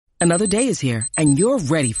Another day is here, and you're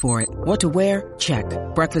ready for it. What to wear? Check.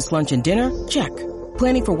 Breakfast, lunch, and dinner? Check.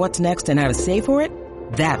 Planning for what's next and how to save for it?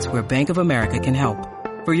 That's where Bank of America can help.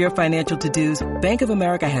 For your financial to-dos, Bank of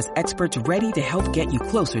America has experts ready to help get you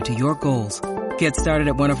closer to your goals. Get started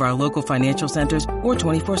at one of our local financial centers or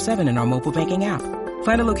 24/7 in our mobile banking app.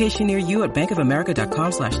 Find a location near you at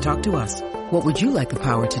bankofamerica.com/talktous. What would you like the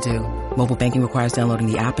power to do? Mobile banking requires downloading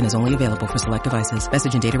the app and is only available for select devices.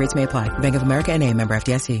 Message and data rates may apply. Bank of America N.A., member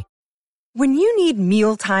FDIC. When you need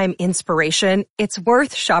mealtime inspiration, it's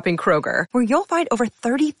worth shopping Kroger, where you'll find over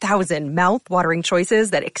 30,000 mouth-watering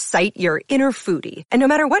choices that excite your inner foodie. And no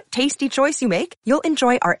matter what tasty choice you make, you'll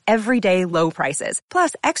enjoy our everyday low prices,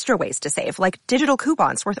 plus extra ways to save, like digital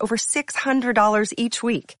coupons worth over $600 each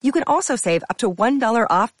week. You can also save up to $1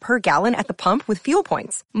 off per gallon at the pump with fuel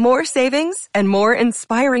points. More savings and more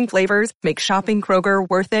inspiring flavors make shopping Kroger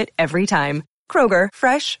worth it every time. Kroger,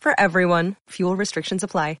 fresh for everyone. Fuel restrictions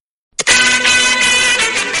apply.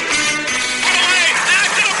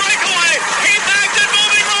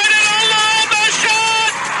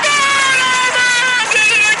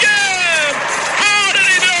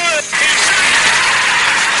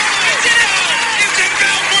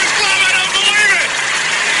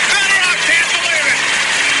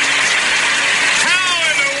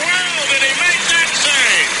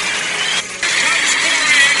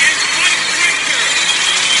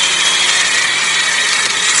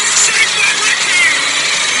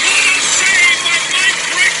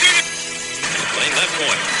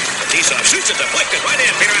 Shoots it deflected right in.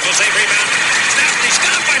 Peter Angelo save rebound. Stastny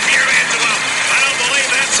stopped by Peter Angelo. I don't believe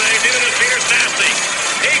that save. Neither does Peter Stastny.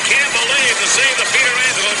 He can't believe the save that Peter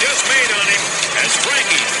Angelo just made on him as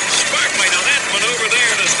Frankie Sparkly. Now that maneuver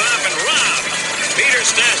there to stop and rob Peter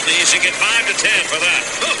Stastny. He should get 5 to 10 for that.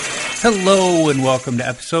 Hello and welcome to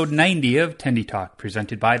episode 90 of Tendy Talk,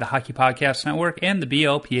 presented by the Hockey Podcast Network and the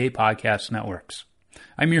BLPA Podcast Networks.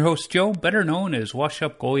 I'm your host, Joe, better known as Wash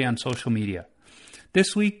Up Goalie on social media.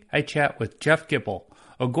 This week, I chat with Jeff Gipple,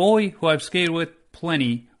 a goalie who I've skated with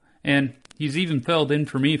plenty, and he's even filled in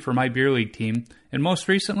for me for my beer league team. And most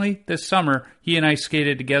recently, this summer, he and I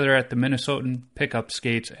skated together at the Minnesotan Pickup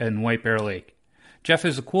Skates in White Bear Lake. Jeff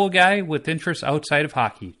is a cool guy with interests outside of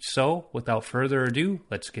hockey. So, without further ado,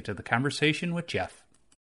 let's get to the conversation with Jeff.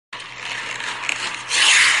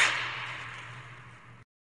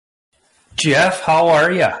 Jeff, how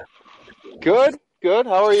are you? Good.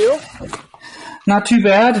 How are you? Not too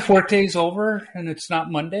bad. Workday's over, and it's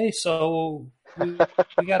not Monday, so we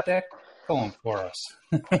got that going for us.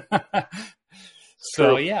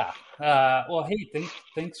 So, yeah. Well, hey,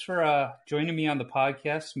 thanks for joining me on the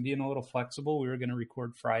podcast and being a little flexible. We were going to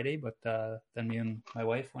record Friday, but then me and my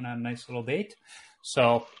wife went on a nice little date.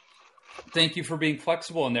 So, thank you for being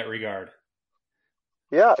flexible in that regard.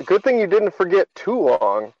 Yeah, good thing you didn't forget too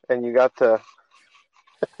long, and you got to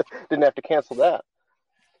didn't have to cancel that.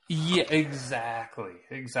 Yeah, exactly.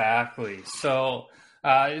 So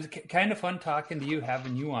it's kind of fun talking to you,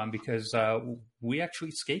 having you on, because we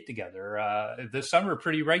actually skate together this summer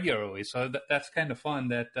pretty regularly. So that's kind of fun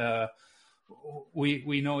that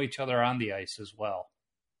we know each other on the ice as well.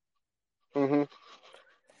 Mm-hmm.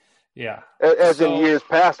 Yeah. As in years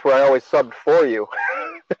past where I always subbed for you.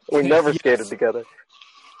 We never skated together.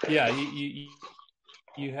 Yeah,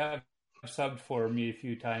 you have subbed for me a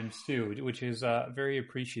few times too, which is very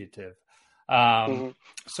appreciative. So,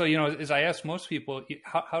 as I ask most people,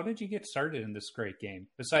 how did you get started in this great game,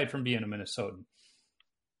 aside from being a Minnesotan?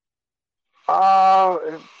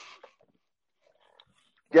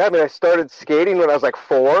 Yeah, I started skating when I was like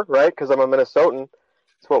 4, right? Because I'm a Minnesotan.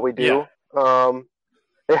 That's what we do. Yeah.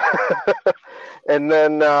 And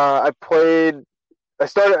then I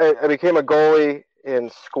became a goalie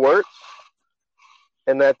in Squirt.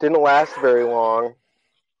 And that didn't last very long.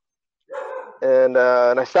 And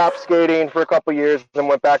I stopped skating for a couple years, then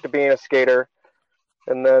went back to being a skater.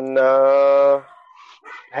 And then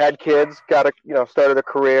had kids, started a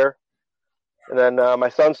career. And then my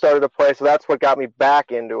son started to play, so that's what got me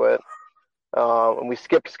back into it. And we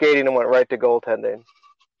skipped skating and went right to goaltending.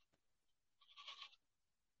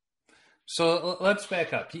 So let's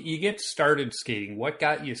back up. You get started skating. What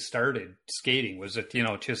got you started skating? Was it,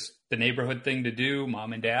 just the neighborhood thing to do,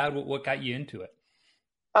 mom and dad? What got you into it?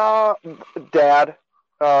 Dad.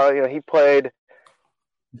 He played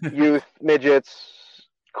youth, midgets,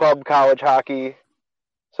 club, college hockey.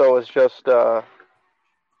 So it was just do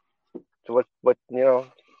what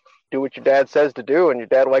your dad says to do, and your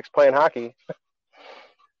dad likes playing hockey.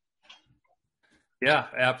 Yeah,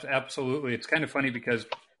 absolutely. It's kind of funny because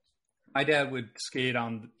my dad would skate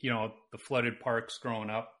on, the flooded parks growing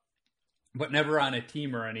up, but never on a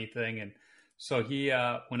team or anything. And So he,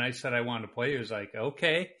 when I said I wanted to play, he was like,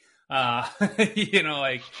 okay.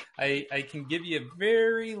 Like I can give you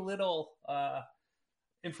very little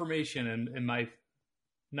information in my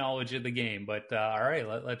knowledge of the game, but all right,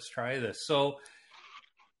 let's try this. So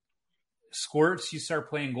Squirts, you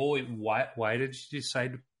start playing goalie. Why did you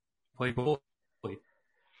decide to play goalie?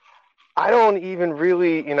 I don't even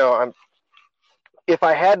really, if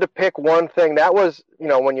I had to pick one thing, that was,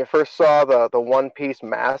 when you first saw the one-piece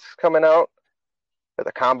masks coming out, or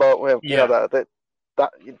the combo,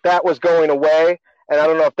 that was going away, and I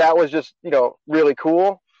don't know if that was just, really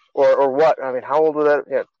cool, or what. I mean, how old was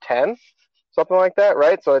that? 10? Something like that,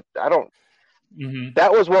 right? So I don't,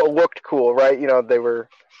 that was what looked cool, right? They were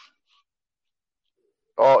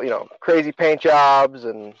all, crazy paint jobs,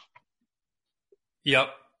 and yep.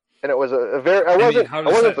 And it was I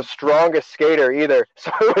wasn't the strongest skater either,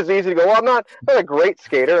 so it was easy to go, well, I'm not a great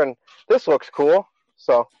skater, and this looks cool,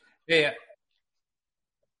 so. Yeah.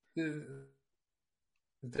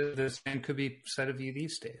 This man could be said of you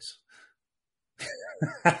these days.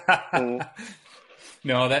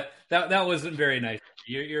 No, that wasn't very nice.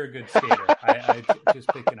 You're a good skater. I just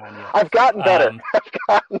picking on you. I've gotten better.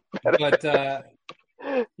 But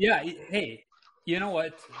yeah, hey, you know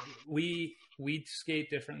what? We skate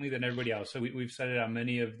differently than everybody else. So we've said it on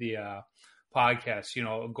many of the podcasts.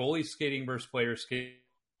 Goalie skating versus player skating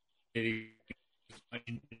is much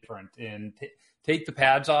different. And take the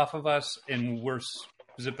pads off of us, and we're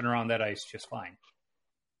zipping around that ice just fine.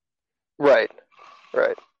 Right.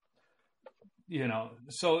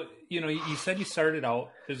 So you said you started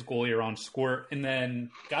out as goalie around Squirt and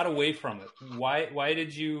then got away from it. Why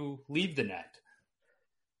did you leave the net?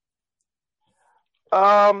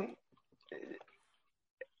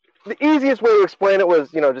 The easiest way to explain it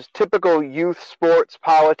was, just typical youth sports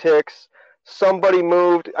politics. Somebody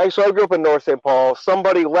moved. So I grew up in North St. Paul.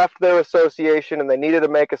 Somebody left their association and they needed to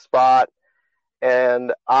make a spot.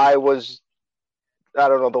 And I was,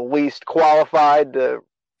 the least qualified to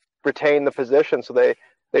retain the position. So they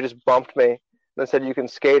just bumped me and said, you can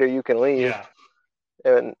skate or you can leave. Yeah.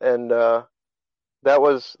 And that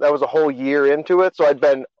was a whole year into it. So I'd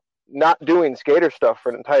been not doing skater stuff for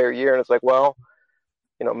an entire year. And it's like, well,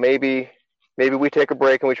 maybe we take a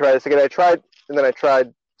break and we try this again. I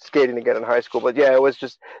tried skating again in high school, but yeah, it was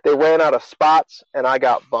just, they ran out of spots and I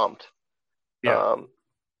got bumped. Yeah.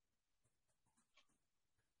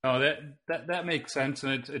 That makes sense.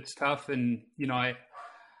 And it's tough. And,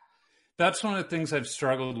 that's one of the things I've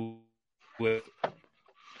struggled with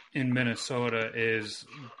in Minnesota is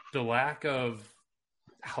the lack of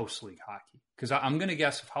house league hockey. Because I'm going to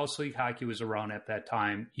guess if house league hockey was around at that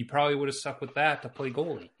time, you probably would have stuck with that to play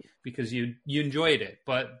goalie because you enjoyed it.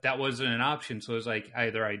 But that wasn't an option. So it was like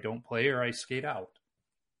either I don't play or I skate out.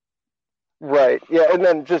 Right. Yeah. And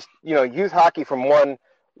then just, youth hockey from one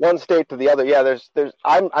state to the other. Yeah.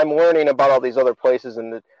 I'm learning about all these other places,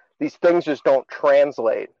 and these things just don't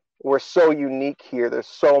translate. We're so unique here. There's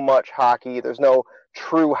so much hockey. There's no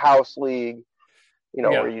true house league,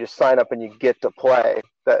 where you just sign up and you get to play.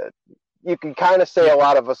 That you can kind of say a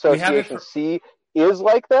lot of Association C is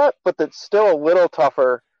like that, but it's still a little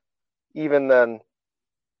tougher even than,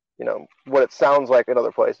 what it sounds like in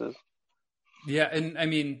other places. Yeah. And I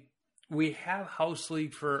mean, we have house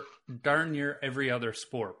league for darn near every other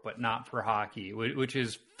sport, but not for hockey, which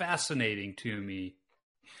is fascinating to me.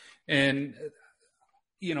 And,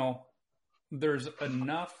 there's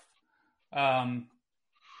enough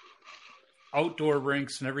outdoor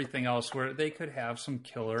rinks and everything else where they could have some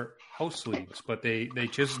killer house leagues, but they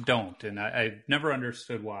just don't. And I've never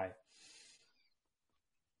understood why.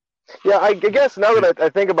 Yeah, I guess now that I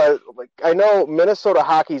think about it, like, I know Minnesota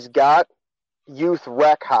hockey's got youth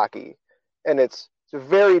rec hockey, and it's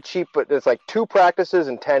very cheap, but it's like 2 practices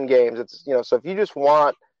and 10 games. It's, so if you just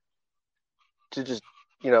want to just,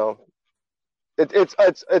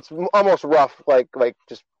 it's almost rough, like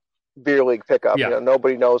just beer league pickup. Yeah.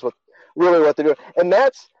 Nobody knows what they're doing, and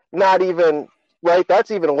that's not even right. That's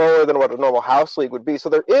even lower than what a normal house league would be. So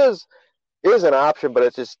there is an option, but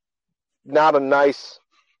it's just not a nice,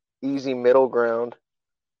 easy middle ground.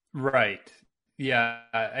 Right. Yeah.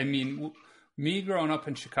 I mean, me growing up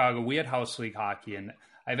in Chicago, we had house league hockey, and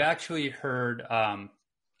I've actually heard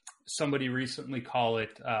somebody recently call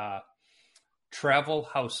it travel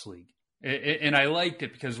house league. And I liked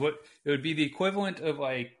it because it would be the equivalent of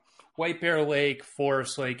like White Bear Lake,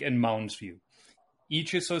 Forest Lake, and Mounds View.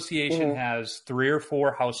 Each association has 3 or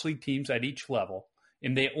 4 house league teams at each level,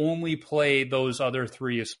 and they only play those other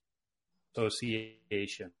 3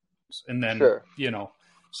 associations. And then,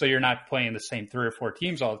 so you're not playing the same 3 or 4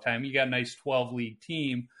 teams all the time. You got a nice 12 league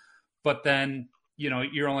team, but then,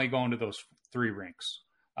 you're only going to those 3 rinks.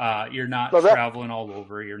 You're not No, traveling all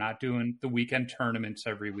over. You're not doing the weekend tournaments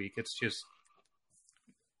every week. It's just,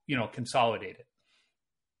 consolidated.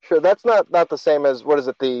 Sure, that's not the same as, what is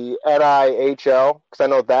it, the NIHL? Because I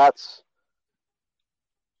know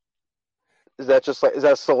is that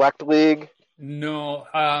a select league? No,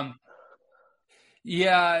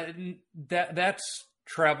 yeah, that's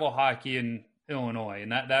travel hockey in Illinois,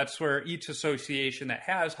 and that's where each association that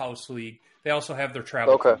has house league, they also have their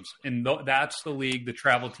travel teams, and that's the league the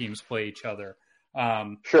travel teams play each other.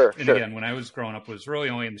 Sure. Again, when I was growing up, it was really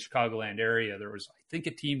only in the Chicagoland area. There was, I think,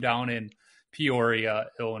 a team down in Peoria,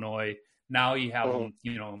 Illinois. Now you have them,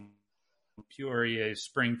 Peoria,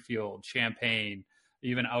 Springfield, Champaign,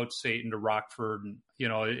 even outstate into Rockford. And,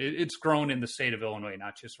 it's grown in the state of Illinois,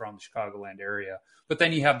 not just around the Chicagoland area. But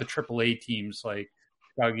then you have the AAA teams like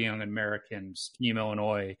Chicago Young Americans, Team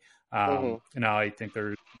Illinois. Now I think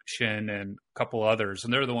there's Shin and a couple others.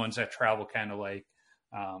 And they're the ones that travel kind of like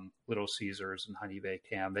Little Caesars and Honey Baked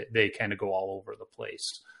Ham. They kind of go all over the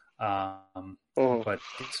place. But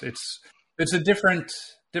it's a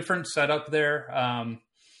different setup there.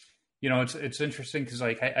 It's interesting because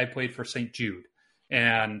like I played for St. Jude,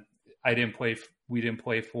 and we didn't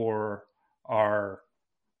play for our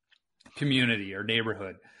community or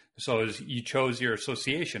neighborhood. So you chose your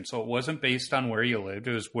association. So it wasn't based on where you lived.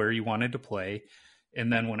 It was where you wanted to play.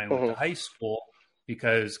 And then when I went to high school,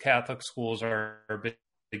 because Catholic schools are a big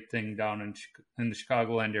thing down in the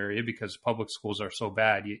Chicagoland area, because public schools are so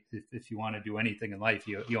bad. If you want to do anything in life,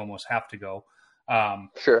 you almost have to go.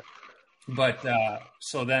 Sure. But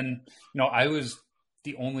so then, I was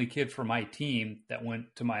the only kid from my team that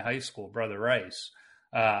went to my high school, Brother Rice.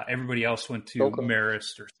 Everybody else went to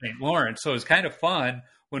Marist or St. Lawrence. So it was kind of fun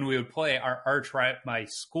when we would play my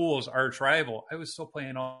school's arch rival. I was still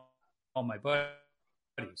playing all my buddies.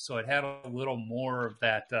 So it had a little more of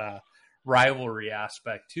that rivalry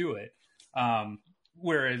aspect to it.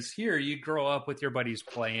 Whereas here, you grow up with your buddies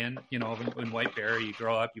playing, in White Bear, you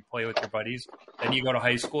grow up, you play with your buddies, then you go to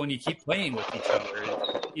high school and you keep playing with each other,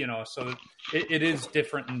 so it is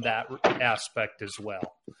different in that aspect as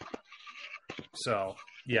well. So,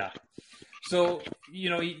 yeah. So,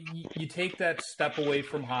 you take that step away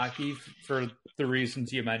from hockey for the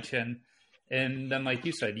reasons you mentioned. And then, like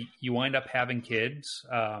you said, you wind up having kids.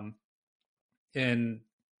 And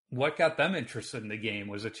what got them interested in the game?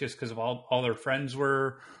 Was it just because of all their friends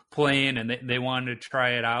were playing and they wanted to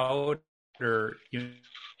try it out? Or,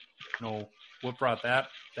 what brought that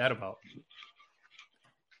about?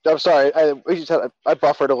 I'm sorry. I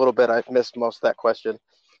buffered a little bit. I missed most of that question.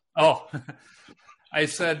 Oh, I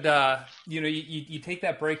said, you take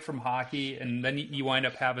that break from hockey and then you wind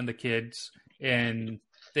up having the kids and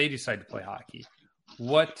they decide to play hockey.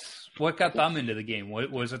 What got them into the game?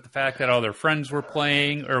 Was it the fact that all their friends were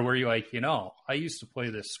playing, or were you like, I used to play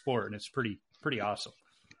this sport and it's pretty awesome?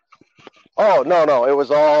 Oh, no. It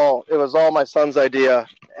was all my son's idea.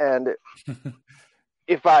 And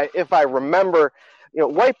if I remember,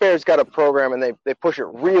 White Bear's got a program and they push it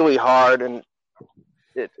really hard, and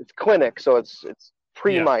it's clinic. So it's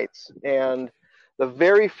pre-mites. Yeah. And the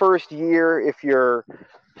very first year, if you're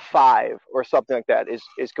 5 or something like that,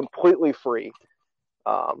 is completely free.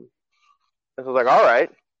 And so I was like, all right,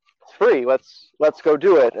 it's free. Let's go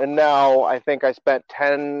do it. And now I think I spent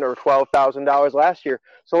 $10,000 or $12,000 last year.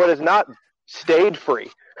 So it has not stayed free.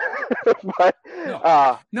 But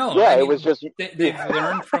it was just they've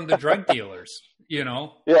learned from the drug dealers. Yeah.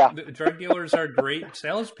 The drug dealers are great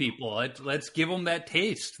salespeople. Let's give them that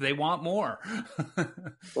taste. They want more.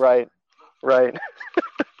 Right.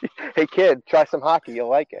 Hey kid, try some hockey. You'll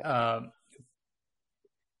like it.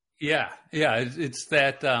 Yeah. It's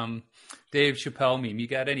that Dave Chappelle meme. You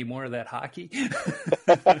got any more of that hockey?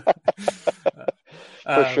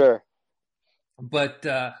 For sure. But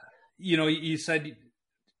you said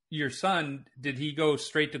your son, did he go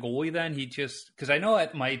straight to goalie then? He just, because I know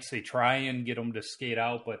at mites they try and get him to skate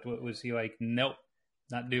out, but what was he like? Nope,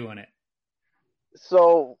 not doing it.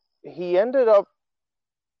 So he ended up.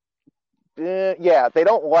 They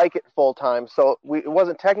don't like it full time. So it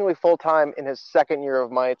wasn't technically full time in his second year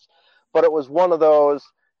of mites, but it was one of those,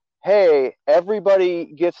 hey, everybody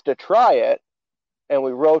gets to try it, and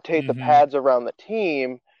we rotate the pads around the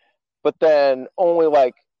team, but then only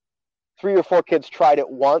like 3 or 4 kids tried it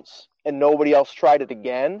once, and nobody else tried it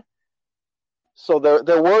again. So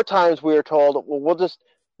there were times we were told, well, we'll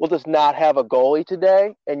just not have a goalie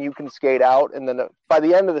today, and you can skate out. And then by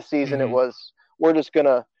the end of the season, it was we're just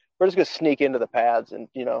gonna sneak into the pads and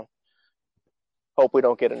hope we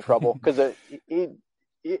don't get in trouble, because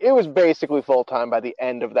it was basically full time by the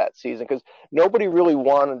end of that season because nobody really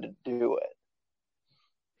wanted to do it.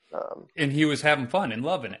 And he was having fun and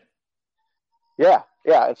loving it. Yeah.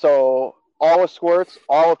 And so all of Squirts,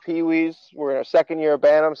 all of Pee-wee's, we're in our second year of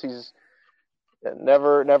Bantams. He's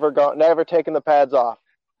never taken the pads off.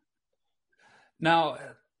 Now,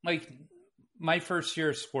 like my first year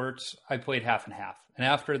of Squirts, I played half and half. And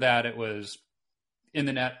after that, it was in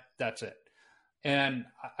the net. That's it. And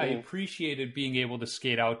I appreciated being able to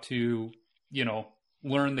skate out to,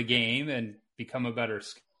 learn the game and become a better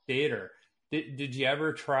skater. Did you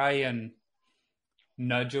ever try and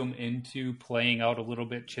nudge them into playing out a little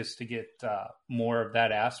bit just to get more of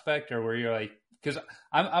that aspect? Or were you like, because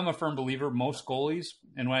I'm a firm believer, most goalies,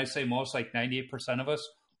 and when I say most, like 98% of us,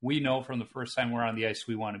 we know from the first time we're on the ice,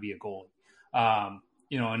 we want to be a goalie.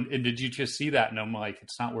 And did you just see that? And I'm like,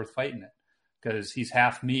 it's not worth fighting it because he's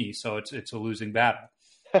half me. So it's a losing battle.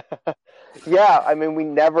 Yeah. I mean, we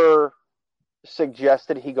never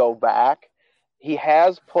suggested he go back. He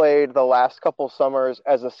has played the last couple summers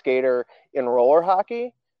as a skater in roller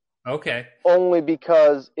hockey. Okay. Only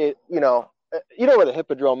because it, where the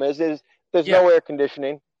Hippodrome is there's no air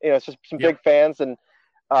conditioning. It's just some big fans, and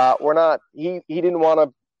he didn't want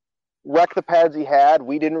to wreck the pads he had.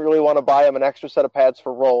 We didn't really want to buy him an extra set of pads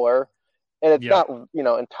for roller. And it's not,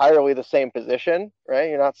 entirely the same position, right?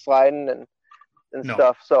 You're not sliding and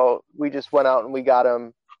stuff. So we just went out and we got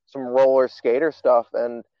him some roller skater stuff.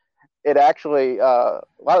 And it actually, a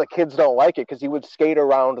lot of the kids don't like it because he would skate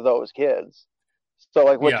around those kids. So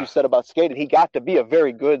like what you said about skating, he got to be a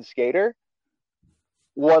very good skater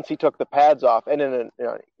once he took the pads off, and in an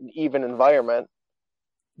even environment.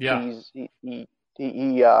 Yeah.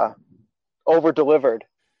 He over-delivered,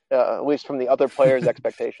 at least from the other players'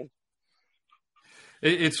 expectations.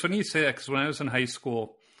 It's funny you say that because when I was in high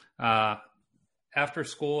school, after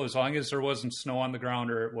school, as long as there wasn't snow on the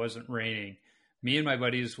ground or it wasn't raining, me and my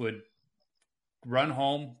buddies would run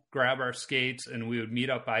home, grab our skates, and we would meet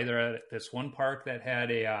up either at this one park that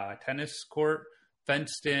had a tennis court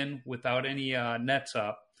fenced in without any nets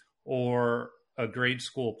up, or a grade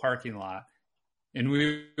school parking lot. And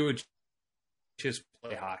we would just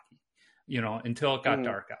play hockey, until it got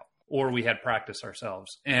dark out, or we had practice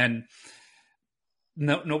ourselves. And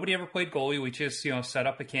nobody ever played goalie. We just, set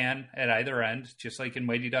up a can at either end, just like in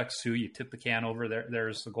Mighty Ducks 2, you tip the can over there.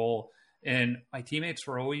 There's the goal. And my teammates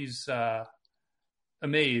were always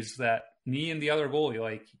amazed that me and the other goalie,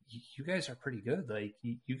 like, you guys are pretty good. Like,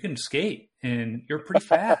 you can skate and you're pretty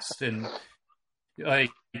fast, and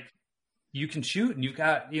like you can shoot and you've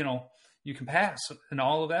got, you can pass and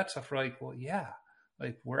all of that stuff. We're like, well, yeah,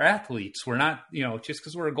 like we're athletes. We're not, just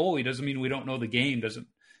because we're a goalie doesn't mean we don't know the game. Doesn't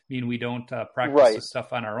mean we don't practice this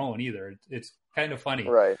stuff on our own either. It's kind of funny.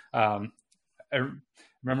 Right. I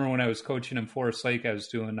remember when I was coaching in Forest Lake, I was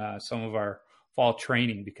doing some of our fall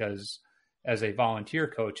training because as a volunteer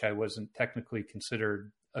coach, I wasn't technically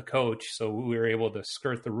considered a coach. So we were able to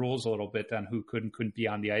skirt the rules a little bit on who could and couldn't be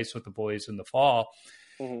on the ice with the boys in the fall.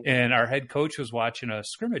 Mm-hmm. And our head coach was watching a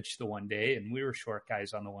scrimmage the one day, and we were short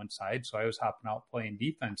guys on the one side. So I was hopping out playing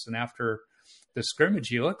defense. And after the scrimmage,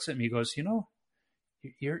 he looks at me, he goes,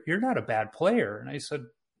 you're not a bad player. And I said,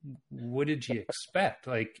 what did you expect?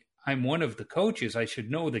 Like, I'm one of the coaches. I should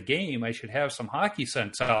know the game. I should have some hockey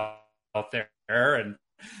sense out there. And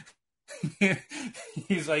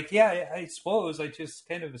he's like, yeah, I suppose. I just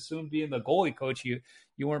kind of assumed being the goalie coach, you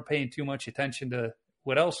weren't paying too much attention to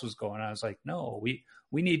what else was going on. I was like, no,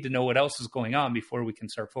 we need to know what else is going on before we can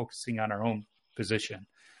start focusing on our own position.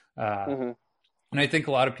 And I think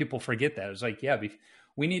a lot of people forget that. It's like,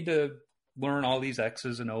 we need to learn all these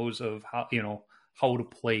X's and O's of how to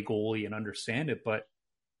play goalie and understand it. But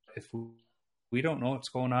if we don't know what's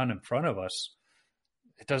going on in front of us,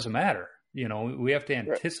 it doesn't matter. We have to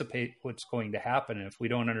anticipate what's going to happen. And if we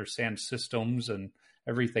don't understand systems and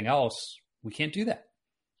everything else, we can't do that.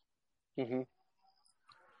 Mm-hmm.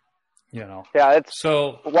 Yeah, it's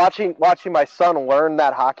so watching my son learn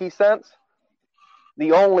that hockey sense.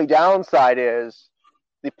 The only downside is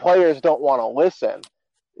the players don't want to listen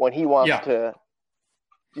when he wants to,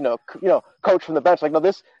 coach from the bench. Like, no,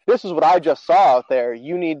 this is what I just saw out there.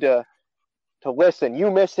 You need to listen.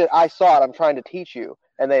 You missed it. I saw it. I'm trying to teach you.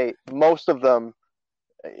 And most of them,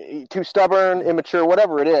 too stubborn, immature,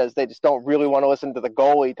 whatever it is, they just don't really want to listen to the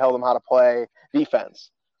goalie tell them how to play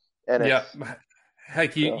defense. And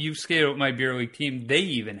heck, you've skated with my beer league team. They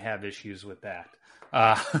even have issues with that.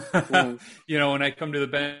 When I come to the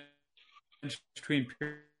bench between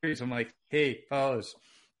periods, I'm like, hey, fellas,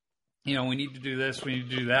 we need to do this, we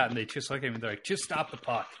need to do that. And they just look at me, they're like, just stop the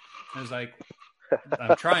puck. And I was like,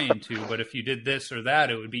 I'm trying to, but if you did this or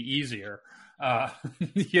that, it would be easier.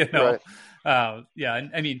 You know, Right. yeah.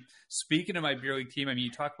 And I mean, speaking of my beer league team, I mean,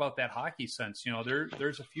 you talk about that hockey sense. You know,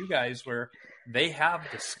 there's a few guys where they have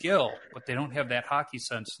the skill, but they don't have that hockey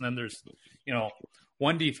sense. And then there's, you know,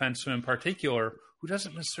 one defenseman in particular who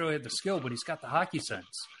doesn't necessarily have the skill, but he's got the hockey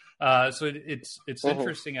sense. So it's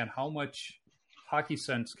interesting on how much hockey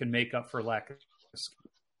sense can make up for lack of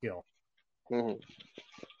skill. Mm-hmm.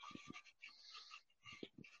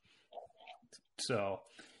 So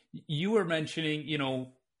you were mentioning, you know,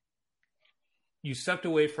 you stepped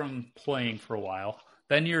away from playing for a while.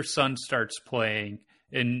 Then your son starts playing,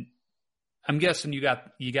 and I'm guessing you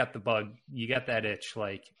got the bug, you got that itch.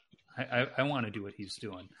 Like, I want to do what he's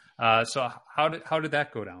doing. So how did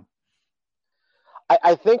that go down?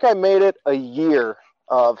 I think I made it a year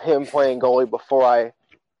of him playing goalie before I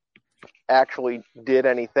actually did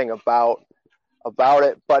anything about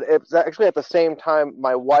it. But it was actually at the same time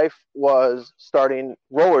my wife was starting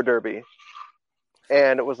roller derby.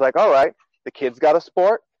 And it was like, all right, the kid's got a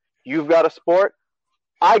sport, you've got a sport,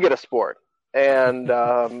 I get a sport. And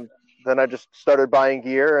then I just started buying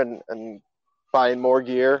gear and buying more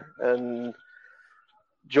gear and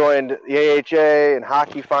joined the AHA and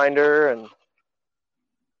Hockey Finder and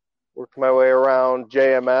worked my way around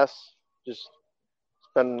JMS. Just it's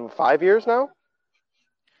been 5 years now.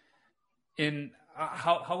 And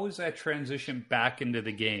how was that transition back into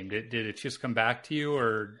the game? Did it just come back to you,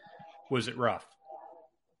 or was it rough?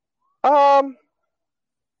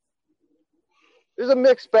 There's a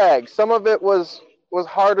mixed bag. Some of it was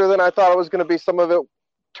harder than I thought it was going to be. Some of it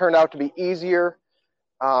turned out to be easier.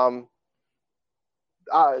 You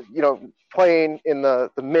know, playing in the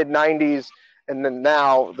mid 90s and then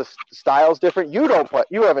now the style's different. You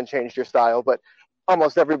haven't changed your style, but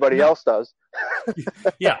almost everybody else does.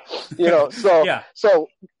 Yeah. You know, so yeah. So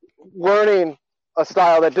learning a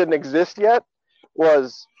style that didn't exist yet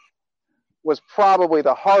was probably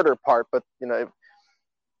the harder part, but you know,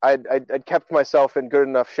 I'd kept myself in good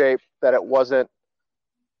enough shape that it wasn't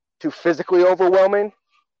too physically overwhelming,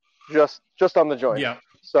 just on the joint. Yeah.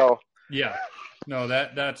 So yeah, no,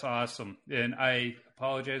 that's awesome. And I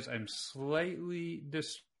apologize, I'm slightly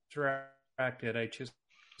distracted. I just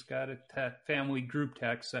got a family group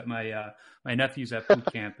text that my nephew's at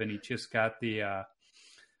boot camp, and he just got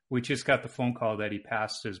we just got the phone call that he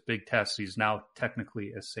passed his big test. He's now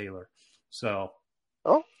technically a sailor. So,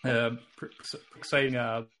 exciting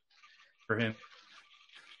for him,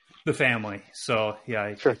 the family. So,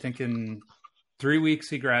 yeah, Sure. I think in 3 weeks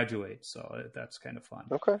he graduates. So that's kind of fun.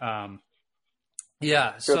 Okay.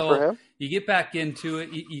 Yeah. Good So for him. you get back into it.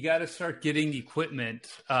 You got to start getting equipment.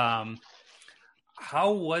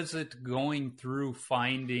 How was it going through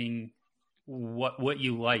finding what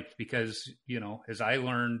you liked? Because, you know, as I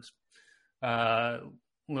learned a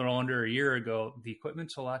little under a year ago, the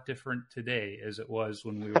equipment's a lot different today as it was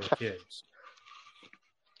when we were kids.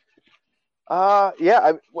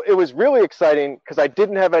 Yeah, it was really exciting because I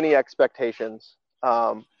didn't have any expectations.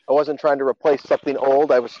 I wasn't trying to replace something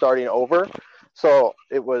old. I was starting over. So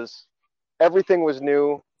everything was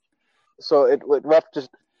new. So it left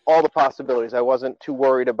just all the possibilities. I wasn't too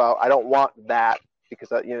worried about, I don't want that because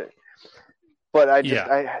but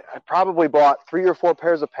I probably bought 3 or 4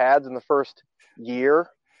 pairs of pads in the first year,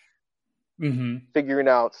 figuring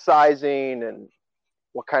out sizing and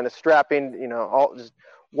what kind of strapping, you know, all just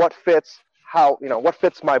what fits, what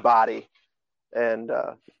fits my body. And,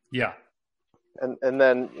 and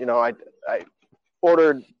then, you know, I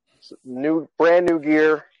ordered brand new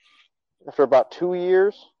gear after about 2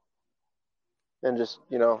 years. And just,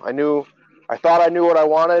 you know, I thought I knew what I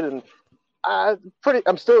wanted, and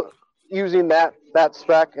I'm still using that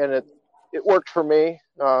spec, and it worked for me.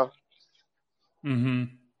 Now,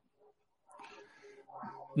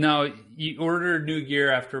 you ordered new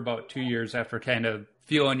gear after about 2 years, after kind of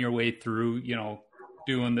feeling your way through, you know,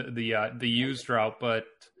 doing the used route, but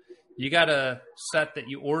you got a set that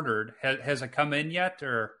you ordered. Has it come in yet,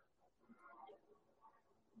 or?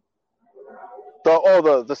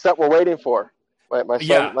 The set we're waiting for.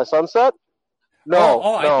 My son set? No,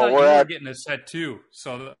 I thought you were getting a set too.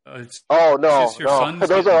 So it's no. Your son's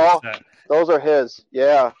those are all. Set. Those are his.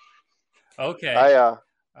 Yeah. Okay. All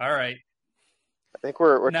right. I think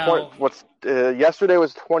we're now, yesterday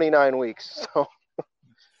was 29 weeks. So.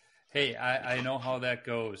 Hey, I know how that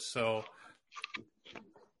goes. So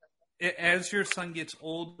as your son gets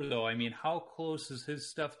older, though, I mean, how close is his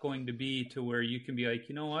stuff going to be to where you can be like,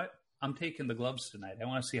 you know what? I'm taking the gloves tonight. I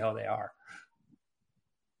want to see how they are.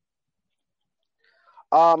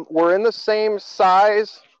 We're in the same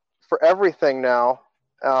size for everything now.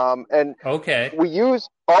 And okay, we use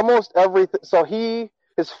almost everything. So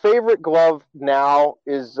his favorite glove now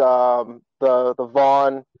is the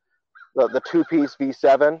Vaughn, the two-piece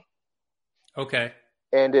V7. Okay.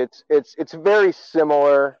 And it's very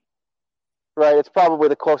similar, right? It's probably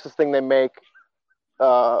the closest thing they make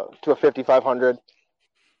to a 5500.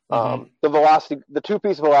 The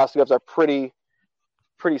two-piece Velocity Gloves are pretty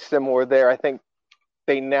similar there. I think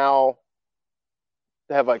they now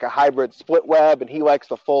have like a hybrid split web, and he likes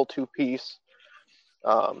the full two-piece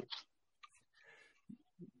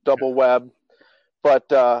double web. But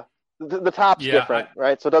the top's different,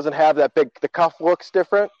 right? So it doesn't have that big. The cuff looks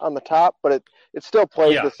different on the top, but it still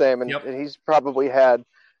plays the same. And he's probably had,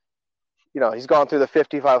 he's gone through the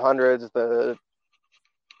 5500s. I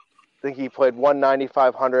think he played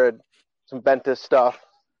 19500, some Ventus stuff,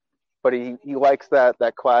 but he likes that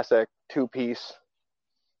classic two-piece.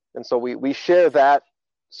 And so we share that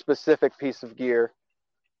specific piece of gear.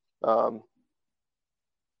 The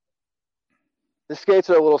skates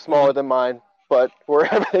are a little smaller than mine, but where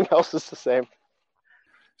everything else is the same.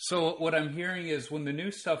 So what I'm hearing is when the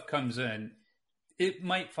new stuff comes in, it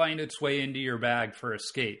might find its way into your bag for a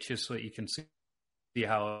skate, just so that you can see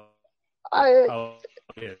how it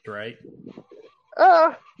is, right?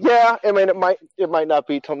 Yeah. I mean, it might not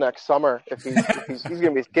be till next summer if he's going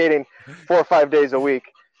to be skating 4 or 5 days a week.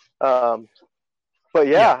 But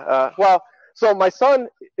yeah. Well, so my son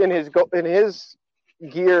in his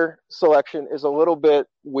gear selection is a little bit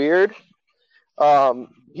weird.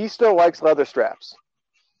 He still likes leather straps.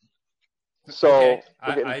 So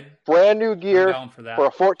okay. Brand new gear for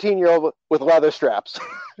a 14-year-old with leather straps.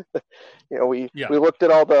 We looked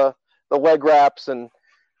at all the leg wraps, and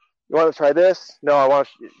you want to try this? No,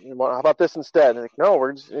 how about this instead? Like,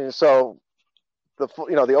 no, so the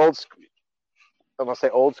old, I'm gonna say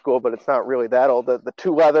old school, but it's not really that old. The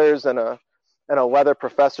two leathers and a leather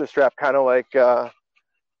professor strap, kind of like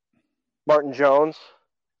Martin Jones.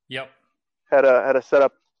 Yep. Had a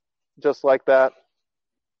setup just like that.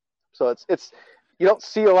 So it's you don't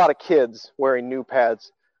see a lot of kids wearing new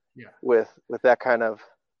pads. With that kind of.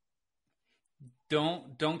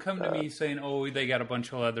 Don't come to me saying, oh, they got a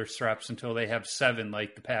bunch of leather straps until they have 7,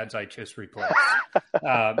 like the pads I just replaced.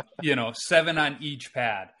 7 on each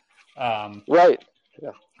pad. Right.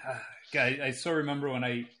 Yeah. I still remember when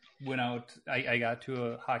I went out, I got to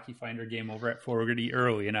a Hockey Finder game over at Fogarty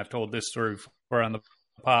early, and I've told this story before on the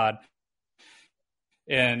pod.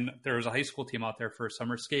 And there was a high school team out there for a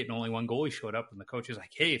summer skate, and only one goalie showed up. And the coach was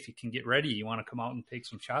like, hey, if you can get ready, you want to come out and take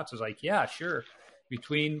some shots? I was like, yeah, sure.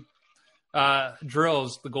 Between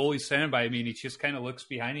drills, the goalie's standing by me, and he just kind of looks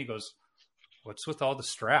behind. He goes, what's with all the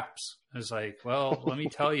straps? I was like, well, let me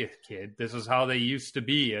tell you, kid, this is how they used to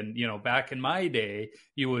be. And, back in my day,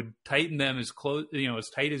 you would tighten them as close, as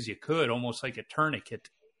tight as you could, almost like a tourniquet,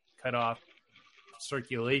 cut off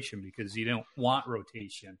circulation because you don't want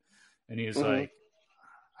rotation. And he was like,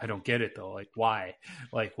 I don't get it though. Like, why?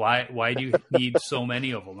 Like, why do you need so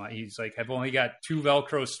many of them? He's like, I've only got 2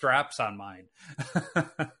 Velcro straps on mine.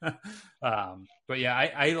 But yeah,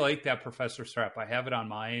 I like that professor strap. I have it on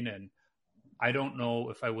mine, and I don't know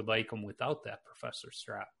if I would like them without that professor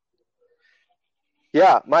strap.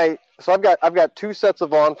 Yeah, so I've got 2 sets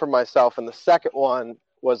of on for myself, and the second one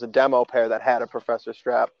was a demo pair that had a professor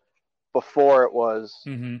strap before it was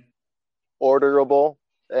orderable,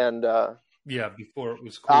 and before it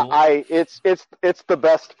was cool. It's the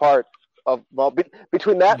best part of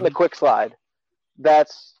between that and the quick slide.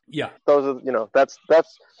 That's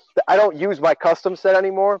I don't use my custom set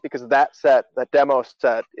anymore because that demo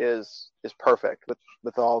set is perfect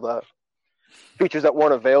with all the features that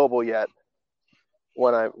weren't available yet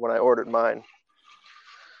when I ordered mine.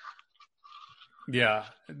 Yeah,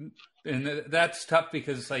 and that's tough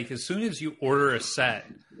because like as soon as you order a set,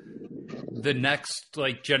 the next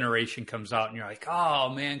like generation comes out and you're like, oh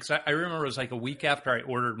man, because I remember it was like a week after I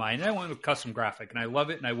ordered mine, and I went with custom graphic, and I love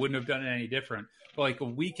it, and I wouldn't have done it any different. But like a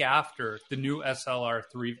week after the new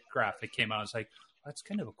SLR3 graphic came out, I was like, that's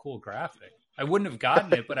kind of a cool graphic. I wouldn't have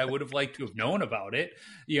gotten it, but I would have liked to have known about it,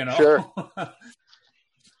 Sure.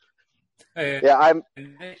 I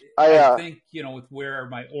think, with where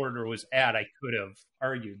my order was at, I could have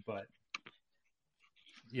argued, but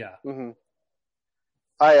yeah. Mm-hmm.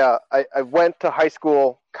 I went to high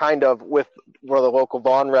school kind of with one of the local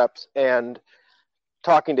Vaughn reps, and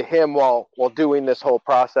talking to him while doing this whole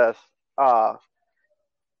process, the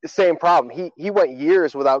same problem. He went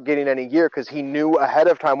years without getting any gear because he knew ahead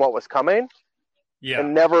of time what was coming,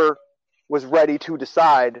 and never was ready to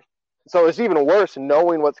decide. So it's even worse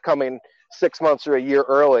knowing what's coming 6 months or a year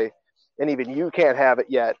early, and even you can't have it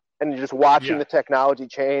yet, and you're just watching the technology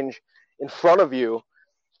change in front of you,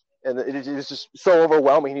 and it is just so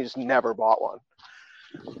overwhelming. He just never bought one.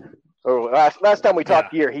 Or last time we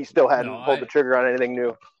talked gear, he still hadn't pulled the trigger on anything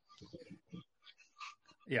new.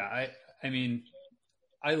 Yeah, I mean,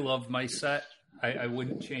 I love my set. I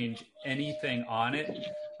wouldn't change anything on it.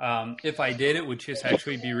 If I did, it would just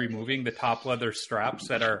actually be removing the top leather straps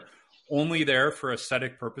that are only there for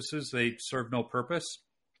aesthetic purposes. They serve no purpose.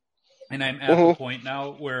 And I'm at the point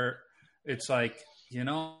now where it's like,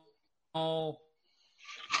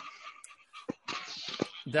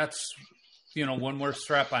 that's, one more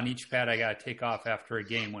strap on each pad I got to take off after a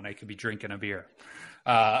game when I could be drinking a beer.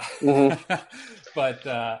 But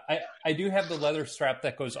I do have the leather strap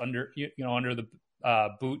that goes under, under the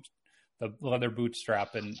boot, the leather boot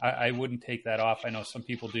strap, and I wouldn't take that off. I know some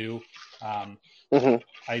people do.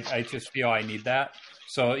 I just feel I need that.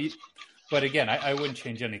 So, but again, I wouldn't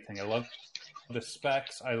change anything. I love the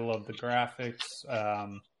specs. I love the graphics.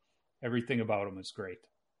 Everything about them is great.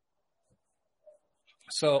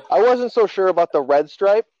 So I wasn't so sure about the red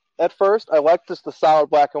stripe at first. I liked just the solid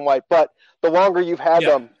black and white, but the longer you've had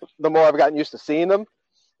them, the more I've gotten used to seeing them,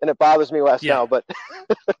 and it bothers me less now. But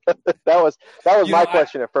that was my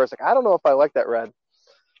question at first. Like, I don't know if I like that red.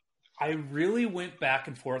 I really went back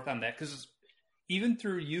and forth on that because even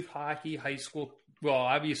through youth hockey, high school, well,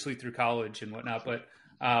 obviously through college and whatnot, but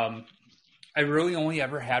I really only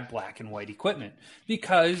ever had black and white equipment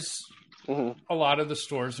because a lot of the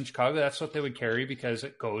stores in Chicago, that's what they would carry because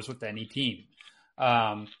it goes with any team.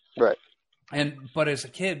 Right. But as a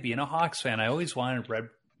kid, being a Hawks fan, I always wanted red,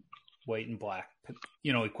 white, and black,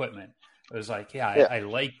 equipment. It was like, I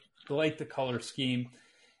like the color scheme.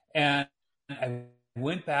 And I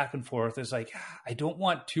went back and forth. It's like, I don't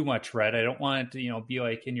want too much red. I don't want it to, be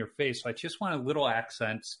like in your face. So I just want little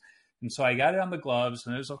accents. And so I got it on the gloves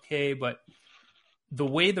and it was okay. But the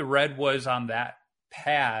way the red was on that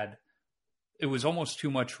pad, it was almost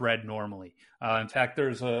too much red normally. In fact,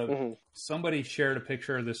 there's somebody shared a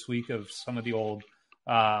picture this week of some of the old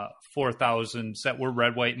 4000s that were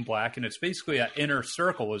red, white, and black. And it's basically that inner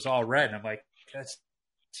circle was all red. And I'm like, that's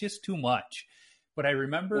just too much. But I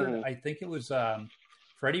remember, I think it was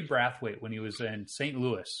Freddie Brathwaite when he was in St.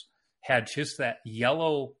 Louis had just that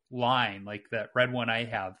yellow line, like that red one I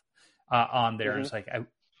have on there. And it's like,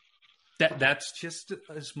 that's just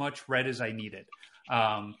as much red as I needed.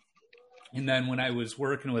 And then when I was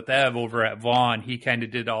working with Ev over at Vaughn, he kind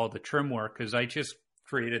of did all the trim work because I just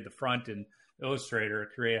created the front in Illustrator,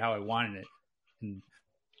 created how I wanted it. And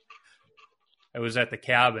I was at the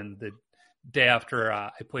cabin the day after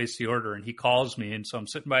I placed the order, and he calls me. And so I'm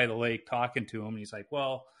sitting by the lake talking to him. And he's like,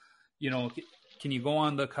 well, can you go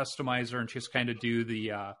on the customizer and just kind of do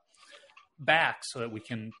the back so that we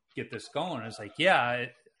can get this going? I was like, yeah,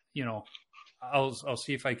 I'll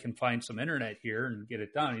see if I can find some internet here and get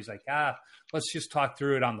it done. He's like, let's just talk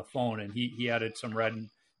through it on the phone. And he added some red and,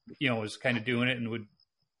 was kind of doing it and would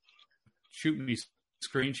shoot me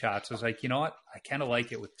screenshots. I was like, you know what? I kind of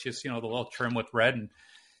like it with just, the little trim with red. And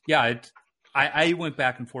yeah, I went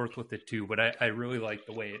back and forth with it too, but I really like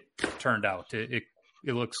the way it turned out. It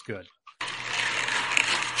looks good.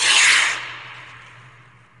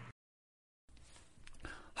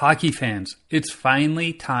 Hockey fans, it's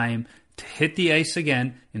finally time to hit the ice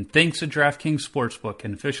again, and thanks to DraftKings Sportsbook,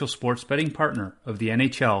 an official sports betting partner of the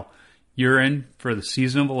NHL, you're in for the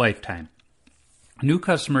season of a lifetime. New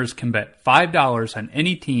customers can bet $5 on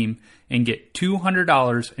any team and get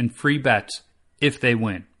 $200 in free bets if they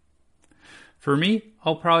win. For me,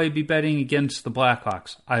 I'll probably be betting against the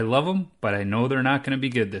Blackhawks. I love them, but I know they're not going to be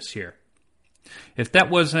good this year. If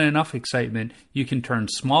that wasn't enough excitement, you can turn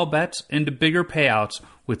small bets into bigger payouts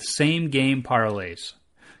with same-game parlays.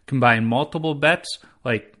 Combine multiple bets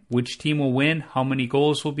like which team will win, how many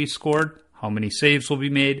goals will be scored, how many saves will be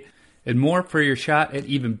made, and more for your shot at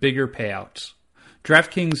even bigger payouts.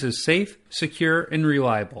 DraftKings is safe, secure, and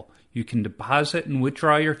reliable. You can deposit and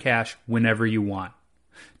withdraw your cash whenever you want.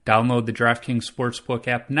 Download the DraftKings Sportsbook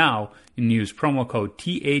app now and use promo code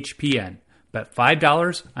THPN. Bet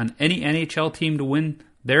 $5 on any NHL team to win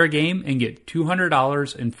their game and get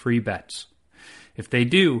 $200 in free bets. If they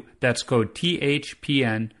do, that's code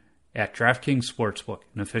THPN at DraftKings Sportsbook,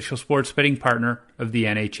 an official sports betting partner of the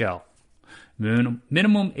NHL.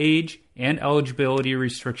 Minimum age and eligibility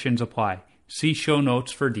restrictions apply. See show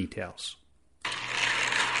notes for details.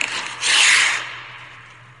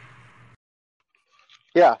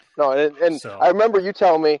 Yeah, no, and so, I remember you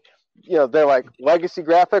telling me, they're like legacy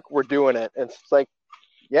graphic, we're doing it. And it's like,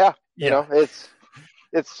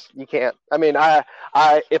 it's you can't. I mean, I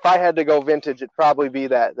if I had to go vintage, it'd probably be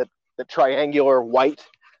the triangular white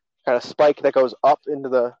kind of spike that goes up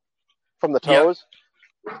into from the toes.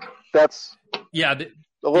 Yeah. That's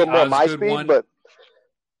a little more my speed, but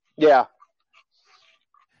yeah.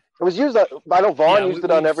 It was used. I know Vaughn used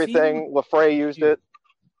it on everything. Lafrey used it.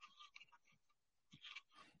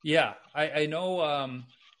 Yeah, I know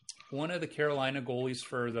one of the Carolina goalies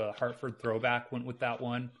for the Hartford throwback went with that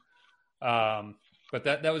one. But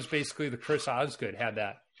that was basically the Chris Osgood had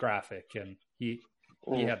that graphic, and he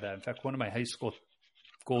had that. In fact, one of my high school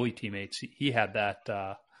goalie teammates, he had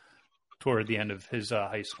that toward the end of his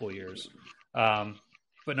high school years.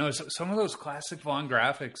 But no, some of those classic Vaughn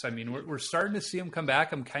graphics, I mean, we're starting to see them come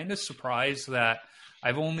back. I'm kind of surprised that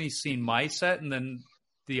I've only seen my set and then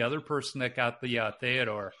the other person that got the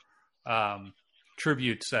Theodore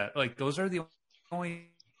tribute set. Like, those are the only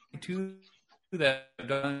two that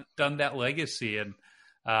have done that legacy. And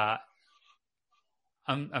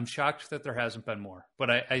I'm shocked that there hasn't been more.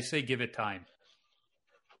 But I say give it time.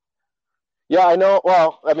 Yeah, I know.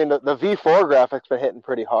 Well, I mean, the V4 graphic's been hitting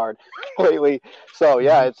pretty hard lately. So,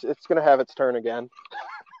 yeah, it's going to have its turn again.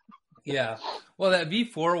 Yeah. Well, that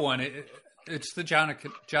V4 one, it's the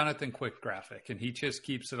Jonathan Quick graphic, and he just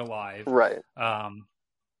keeps it alive. Right.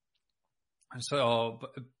 So,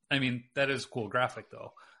 I mean, that is a cool graphic,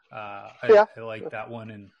 though. I like that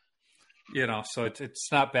one. And, you know, so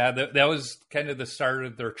it's not bad. That was kind of the start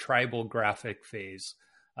of their tribal graphic phase.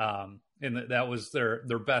 And that was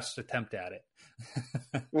their best attempt at it.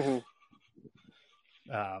 Mm-hmm.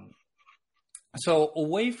 So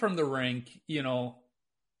away from the rink, you know,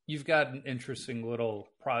 you've got an interesting little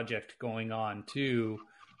project going on too,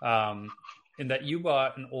 in that you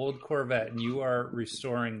bought an old Corvette and you are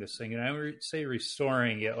restoring this thing. And I say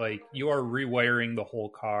restoring it, like you are rewiring the whole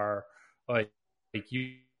car. Like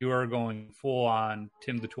you are going full on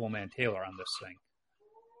Tim the Toolman Taylor on this thing.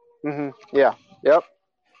 Mm-hmm. Yeah. Yep.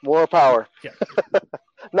 More power. Yeah.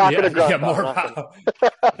 Not going to grunt. Yeah, more power.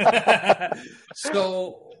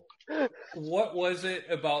 So what was it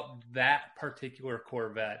about that particular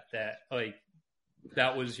Corvette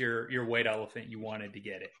that was your white elephant, you wanted to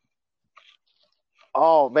get it?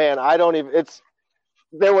 Oh man, I don't even,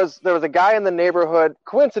 there was a guy in the neighborhood,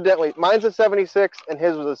 coincidentally, mine's a 76 and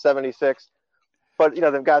his was a 76, but you know,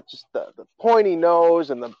 they've got just the pointy nose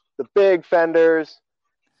and the big fenders.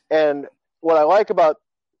 And what I like about,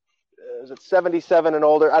 is it 77 and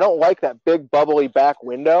older? I don't like that big bubbly back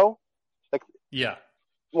window, like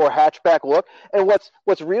more hatchback look. And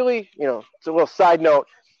what's really, you know, it's a little side note,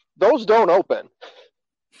 those don't open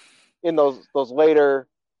in those later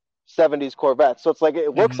 70s Corvettes. So it's like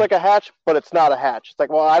it looks like a hatch, but it's not a hatch. It's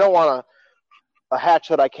like, well, I don't want a hatch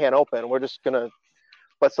that I can't open. We're just gonna.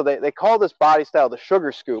 But so they call this body style the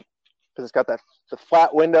sugar scoop because it's got the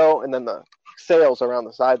flat window and then the sails around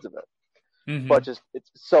the sides of it. Mm-hmm. But just it's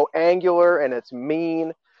so angular and it's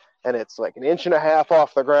mean and it's like 1.5 inches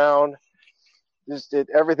off the ground. Just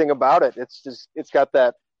everything about it. It's got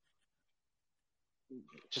that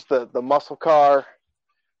just the muscle car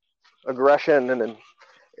aggression, and then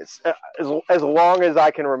it's as long as I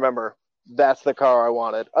can remember, that's the car I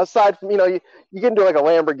wanted. Aside from, you know, you get into like a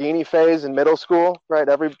Lamborghini phase in middle school, right?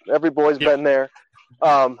 Every boy's been there.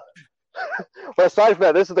 But aside from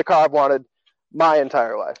that, this is the car I've wanted my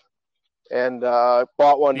entire life. And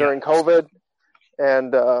bought one during COVID,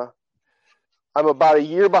 and I'm about a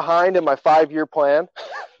year behind in my 5-year plan,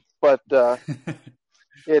 but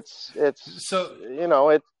it's so, you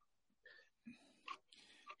know,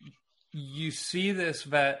 you see this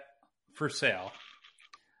vet for sale.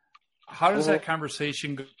 How does that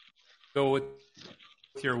conversation go with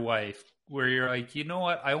your wife, where you're like, you know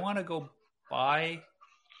what, I want to go buy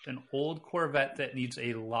an old Corvette that needs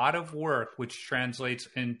a lot of work, which translates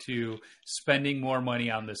into spending more money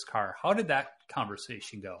on this car? How did that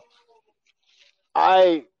conversation go?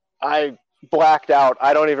 I blacked out.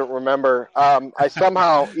 I don't even remember. I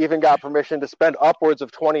somehow even got permission to spend upwards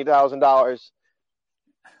of $20,000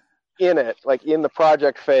 in it, like in the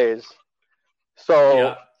project phase.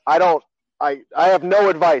 So I have no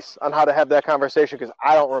advice on how to have that conversation because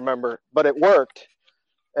I don't remember, but it worked.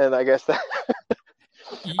 And I guess that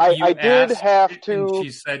I did have to. And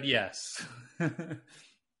she said yes.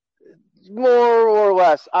 More or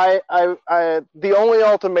less. I the only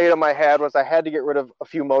ultimatum I had was I had to get rid of a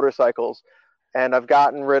few motorcycles, and I've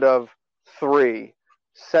gotten rid of 3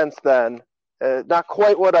 since then. Not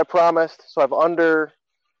quite what I promised, so I've under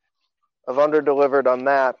delivered on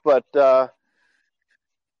that. But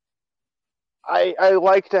I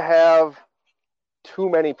like to have too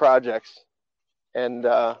many projects, and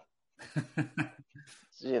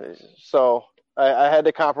you know, so I had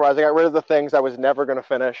to compromise. I got rid of the things I was never going to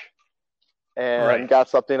finish, and got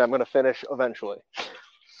something I'm going to finish eventually.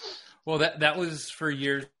 Well, that was for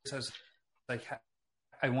years. I was like,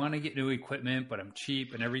 I want to get new equipment, but I'm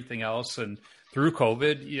cheap and everything else. And through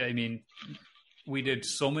COVID, I mean, we did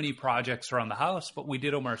so many projects around the house, but we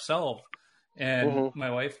did them ourselves. And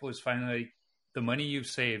my wife was finally like, the money you've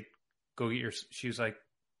saved, go get she was like,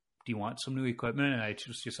 do you want some new equipment? And I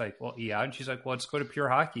was just like, well, yeah. And she's like, well, let's go to Pure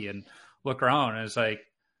Hockey and look around. And I was like,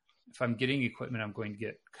 if I'm getting equipment, I'm going to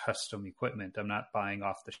get custom equipment. I'm not buying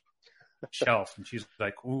off the shelf. And she's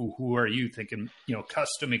like, ooh, who are you thinking,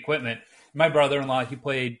 custom equipment? My brother-in-law, he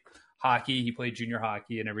played hockey, he played junior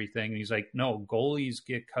hockey and everything. And he's like, no, goalies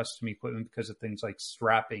get custom equipment because of things like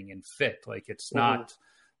strapping and fit. Like it's not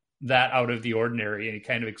that out of the ordinary. And he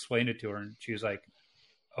kind of explained it to her. And she was like,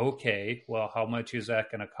 okay, well, how much is that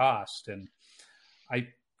going to cost? And I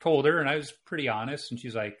told her, and I was pretty honest. And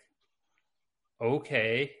she's like,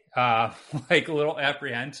 okay, like a little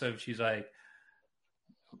apprehensive. She's like,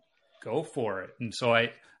 go for it. And so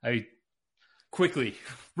I quickly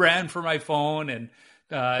ran for my phone and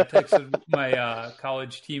texted my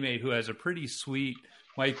college teammate who has a pretty sweet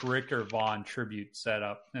Mike Richter Vaughn tribute set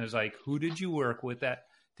up. And I was like, who did you work with that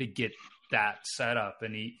to get that set up?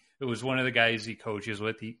 And it was one of the guys he coaches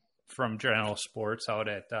with from General Sports out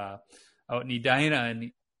in Edina.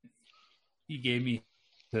 And he gave me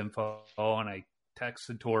the info, and I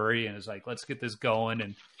texted Tori and was like, let's get this going.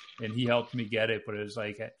 And he helped me get it. But it was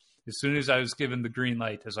like, as soon as I was given the green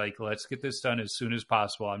light, I was like, let's get this done as soon as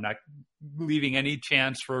possible. I'm not leaving any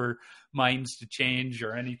chance for minds to change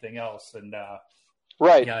or anything else. And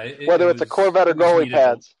right. Yeah, whether it's a Corvette or goalie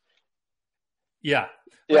pads. Yeah.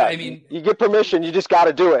 Yeah. I mean, you get permission, you just got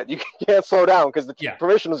to do it. You can't slow down because the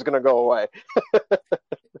permission is going to go away.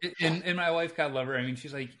 and my wife, God love her. I mean,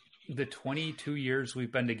 she's like, the 22 years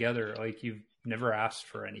we've been together, like you've never asked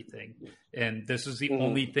for anything. And this is the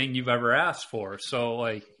only thing you've ever asked for. So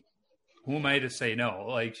like, who am I to say no?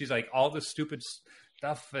 Like, she's like, all the stupid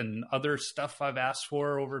stuff and other stuff I've asked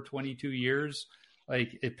for over 22 years,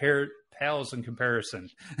 like it pales in comparison.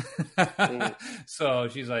 So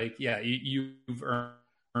she's like, yeah, you've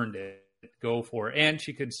earned it. Go for it. And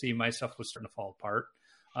she could see my stuff was starting to fall apart.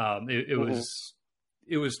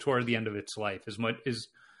 It was toward the end of its life. As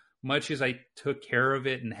much as I took care of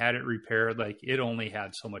it and had it repaired, like it only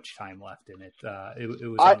had so much time left in it. It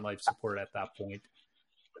was on life support at that point.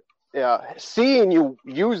 Yeah. Seeing you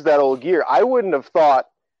use that old gear, I wouldn't have thought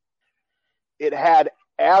it had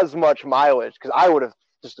as much mileage because I would have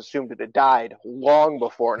just assumed it had died long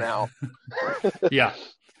before now. Yeah.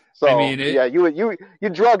 So I mean, you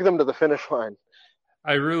drug them to the finish line.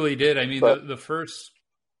 I really did. I mean, the first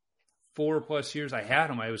 4+ years I had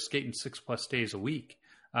them, I was skating 6+ days a week,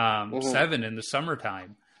 7 in the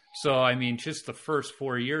summertime. So, I mean, just the first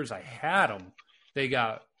 4 years I had them, they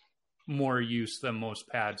got more use than most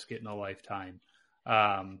pads get in a lifetime.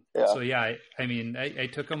 So yeah, I mean, I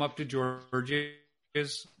took them up to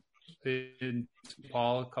George's in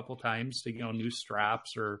Paul a couple times to, new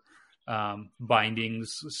straps or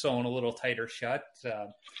bindings sewn a little tighter shut. I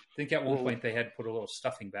think at one point they had put a little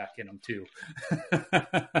stuffing back in them too.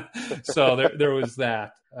 So there was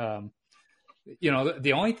that.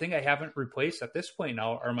 The only thing I haven't replaced at this point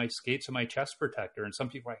now are my skates and my chest protector. And some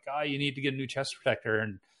people are like, you need to get a new chest protector.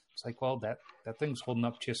 And it's like, well, that thing's holding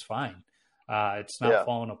up just fine. It's not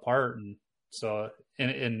falling apart. And so,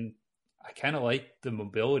 and I kind of like the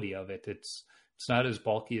mobility of it. It's not as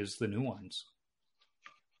bulky as the new ones.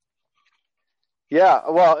 Yeah.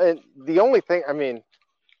 Well, and the only thing, I mean,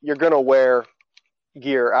 you're going to wear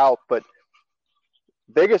gear out, but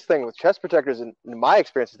biggest thing with chest protectors in my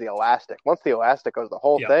experience is the elastic. Once the elastic goes, the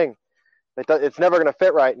whole thing, it's never going to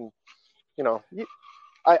fit right. And,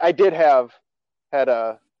 I did had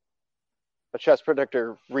a chest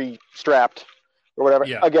protector re-strapped or whatever,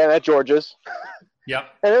 again at George's. Yep.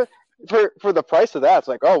 And for the price of that, it's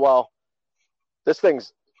like, oh, well, this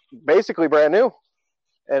thing's basically brand new.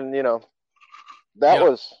 And, that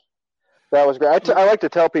was great. I like to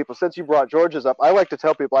tell people, since you brought George's up, I like to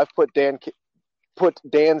tell people I've put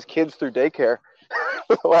Dan's kids through daycare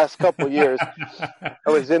for the last couple of years. I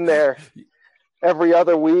was in there every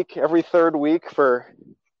other week, every third week for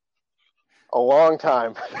a long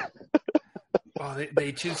time. Well,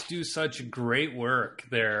 they just do such great work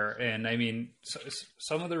there. And I mean,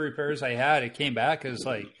 some of the repairs I had, it came back as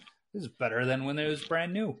like, this is better than when it was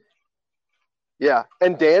brand new. Yeah.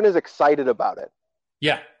 And Dan is excited about it.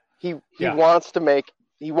 Yeah. He wants to make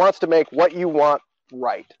what you want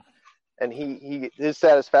right. And his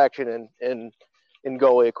satisfaction in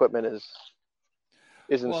goalie equipment is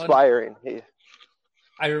inspiring.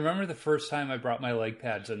 I remember the first time I brought my leg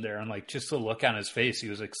pads in there, and like just the look on his face, he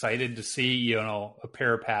was excited to see, a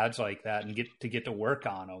pair of pads like that and get to work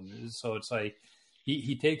on them. So it's like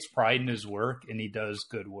he takes pride in his work and he does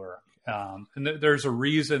good work. And there's a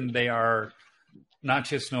reason they are not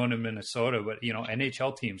just known in Minnesota, but,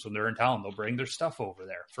 NHL teams, when they're in town, they'll bring their stuff over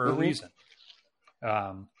there for a reason.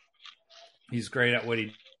 He's great at what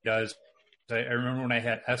he does. I remember when I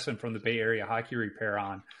had Essen from the Bay Area Hockey Repair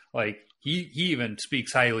on, like he even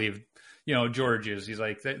speaks highly of, George's. He's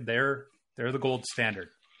like, they're the gold standard.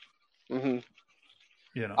 Mm-hmm.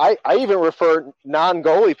 I even refer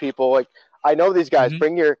non-goalie people. Like, I know these guys.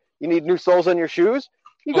 You need new soles on your shoes.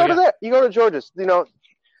 You go to that. You go to George's.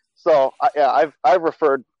 So I've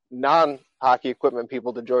referred non-hockey equipment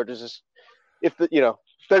people to George's. If they're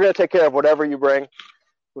going to take care of whatever you bring.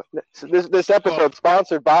 This episode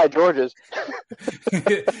sponsored by George's.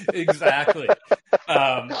 Exactly.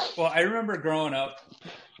 Well, I remember growing up,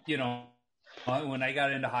 when I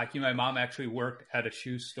got into hockey, my mom actually worked at a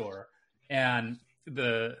shoe store, and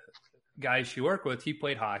the guy she worked with, he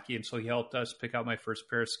played hockey, and so he helped us pick out my first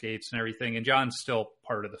pair of skates and everything. And John's still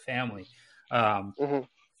part of the family.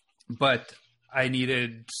 But I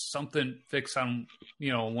needed something fixed on,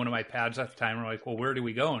 one of my pads at the time. We're like, well, where do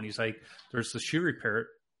we go? And he's like, there's the shoe repair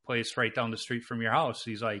place right down the street from your house.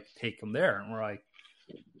 He's like, take them there. And we're like,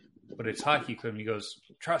 but it's hockey equipment. He goes,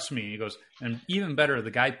 trust me. He goes, and even better, the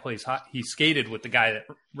guy plays hockey. He skated with the guy that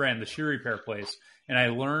ran the shoe repair place. And I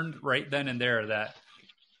learned right then and there that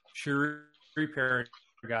shoe repair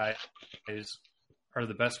guys are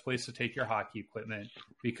the best place to take your hockey equipment,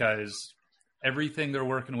 because everything they're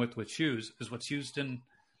working with shoes is what's used in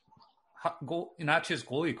not just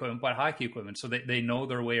goalie equipment, but hockey equipment. So they know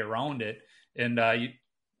their way around it. And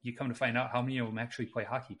you come to find out how many of them actually play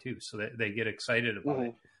hockey too. So they get excited about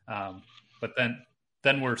it. But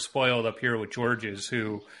then we're spoiled up here with George's,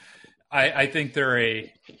 who I think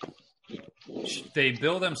they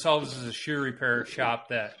bill themselves as a shoe repair shop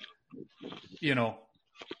that,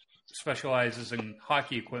 specializes in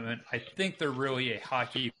hockey equipment. I think they're really a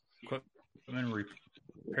hockey equipment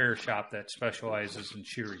repair shop that specializes in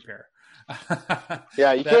shoe repair.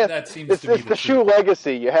 Yeah, you can't. That seems it's to be the shoe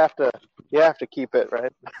legacy. You have to keep it,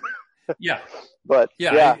 right? Yeah, but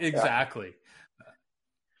exactly.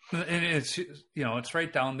 And it's it's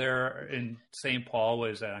right down there in St. Paul.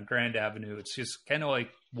 What is that, on Grand Avenue? It's just kind of like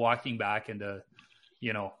walking back into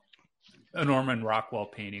a Norman Rockwell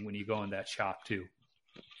painting when you go in that shop too.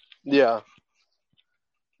 Yeah.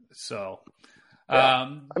 So.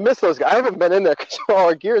 I miss those guys. I haven't been in there because all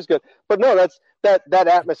our gear is good. But no, that's that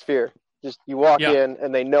atmosphere. Just you walk in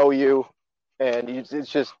and they know you, and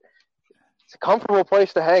it's a comfortable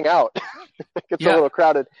place to hang out. It gets a little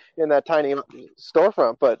crowded in that tiny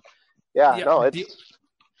storefront, but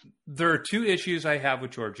there are two issues I have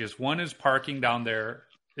with George's. One is parking down there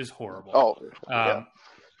is horrible. Oh,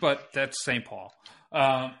 but that's St. Paul.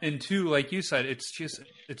 And two, like you said, it's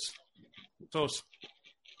so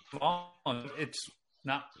small. It's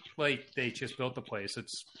not like they just built the place.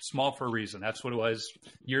 It's small for a reason. That's what it was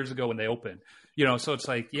years ago when they opened. So it's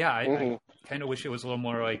like, I kind of wish it was a little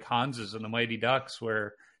more like Hans's and the Mighty Ducks,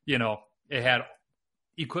 where, it had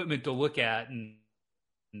equipment to look at and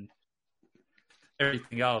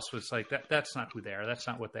everything else was like, that's not who they are. That's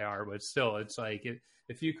not what they are. But still, it's like,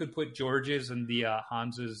 if you could put George's and the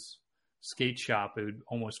Hans's skate shop, it would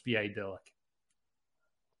almost be idyllic.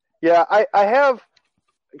 Yeah, I have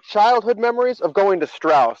childhood memories of going to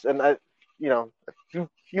Strauss, and you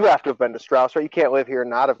have to have been to Strauss, right? You can't live here and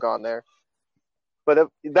not have gone there. But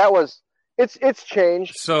it's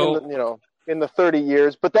changed. So in the 30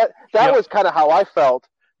 years, but that was kind of how I felt,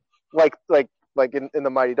 like in the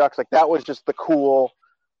Mighty Ducks, like that was just the cool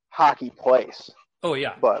hockey place. Oh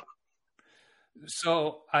yeah. But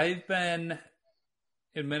so I've been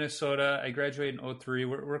in Minnesota. I graduated in 2003.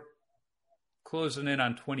 We're closing in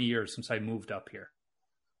on 20 years since I moved up here.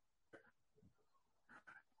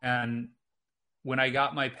 And when I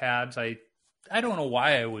got my pads, I don't know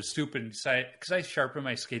why I was stupid, because I sharpen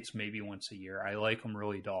my skates maybe once a year. I like them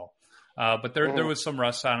really dull. But there was some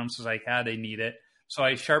rust on them, so I was like, they need it. So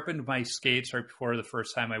I sharpened my skates right before the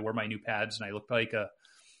first time I wore my new pads, and I looked like a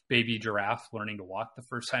baby giraffe learning to walk the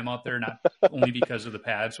first time out there, not only because of the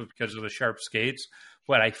pads, but because of the sharp skates.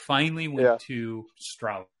 But I finally went to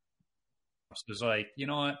Strauss. I was like, you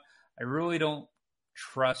know what? I really don't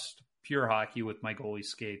trust pure hockey with my goalie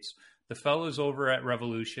skates. The fellas over at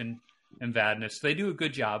Revolution and Vadnais, they do a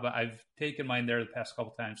good job. I've taken mine there the past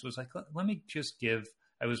couple times. So I was like, let me just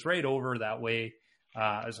I was right over that way.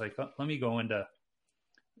 I was like, let me go into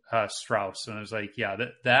Strauss. And I was like,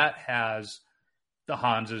 that has the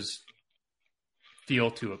Hans's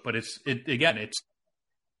feel to it. But it's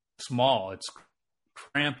small. It's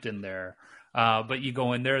cramped in there. But you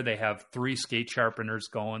go in there, they have 3 skate sharpeners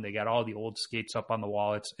going. They got all the old skates up on the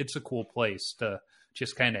wall. It's a cool place to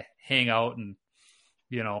just kind of hang out and,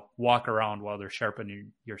 walk around while they're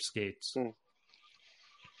sharpening your skates. Mm.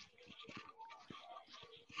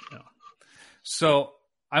 So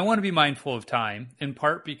I want to be mindful of time, in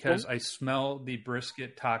part because I smell the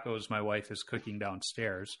brisket tacos my wife is cooking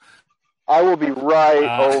downstairs. I will be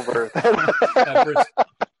right over.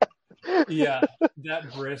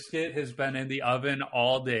 That brisket has been in the oven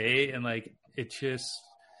all day, and like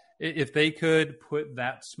if they could put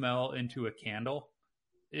that smell into a candle,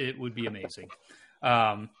 it would be amazing.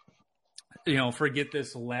 Forget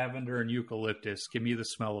this lavender and eucalyptus. Give me the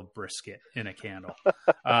smell of brisket in a candle.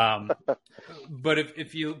 But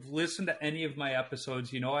if you've listened to any of my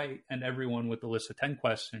episodes, I end everyone with a list of 10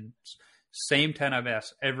 questions. Same 10 I've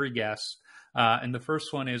asked every guest. And the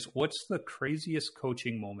first one is, what's the craziest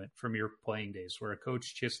coaching moment from your playing days where a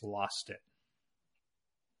coach just lost it?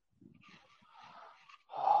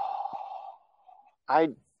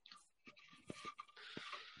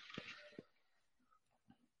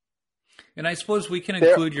 And I suppose we can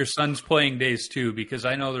include your son's playing days too, because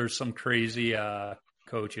I know there's some crazy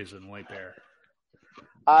coaches in White Bear.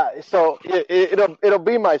 So it'll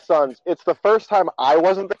be my son's. It's the first time I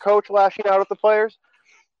wasn't the coach lashing out at the players.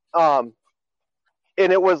 And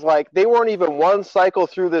it was like they weren't even one cycle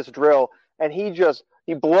through this drill, and he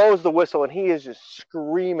blows the whistle and he is just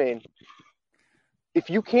screaming, "If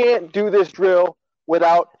you can't do this drill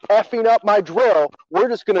without effing up my drill, we're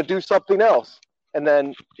just going to do something else." And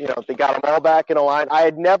then, they got them all back in a line. I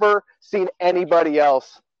had never seen anybody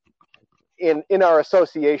else in our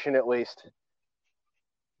association, at least,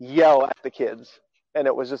 yell at the kids. And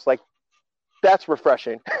it was just like, that's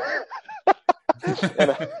refreshing. And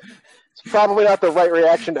it's probably not the right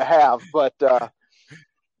reaction to have, but it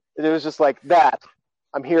was just like that.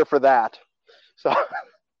 I'm here for that. So,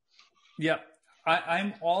 yeah,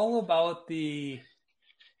 I'm all about the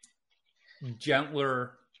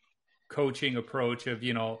gentler coaching approach of,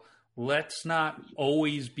 let's not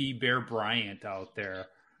always be Bear Bryant out there,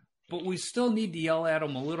 but we still need to yell at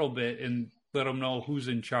them a little bit and let them know who's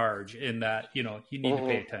in charge, and that, you need to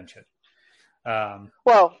pay attention.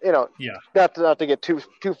 Well, not to get too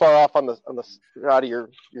far off on the out of your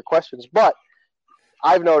questions, but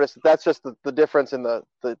I've noticed that's just the difference in the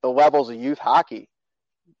levels of youth hockey.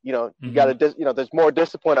 You got to, there's more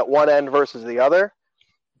discipline at one end versus the other,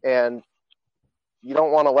 and you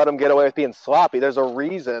don't want to let them get away with being sloppy. There's a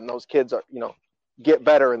reason those kids are, get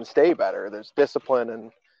better and stay better. There's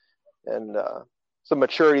discipline and some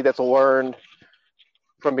maturity that's learned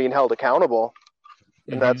from being held accountable.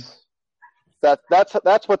 And that's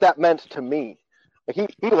what that meant to me.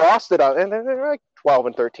 Like he lost it on, and they're like 12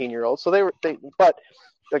 and 13-year-olds. So but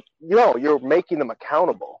like, you're making them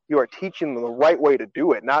accountable. You are teaching them the right way to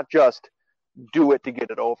do it, not just do it to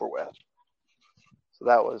get it over with. So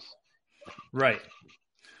that was right.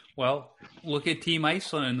 Well, look at Team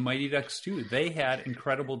Iceland and the Mighty Ducks too. They had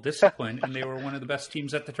incredible discipline, and they were one of the best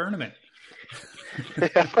teams at the tournament.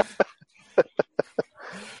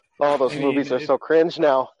 All those movies are so cringe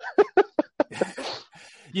now.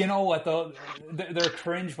 You know what, though? They're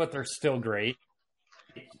cringe, but they're still great.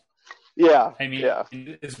 Yeah.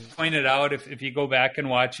 As pointed out, if you go back and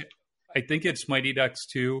watch, I think it's Mighty Ducks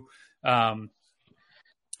 2.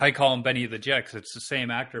 I call him Benny the Jet because it's the same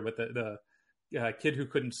actor, but the kid who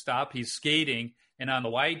couldn't stop, he's skating, and on the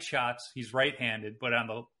wide shots, he's right-handed, but on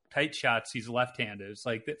the tight shots, he's left-handed. It's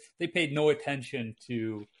like they paid no attention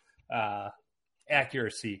to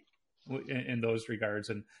accuracy in those regards.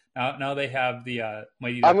 And now they have the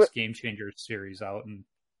Mighty Ducks Game Changers series out, and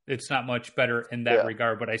it's not much better in that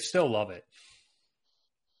regard, but I still love it.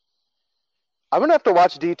 I'm going to have to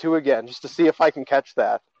watch D2 again just to see if I can catch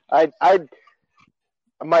that. I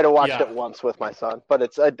might have watched it once with my son,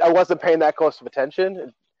 but I wasn't paying that close of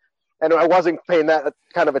attention. And I wasn't paying that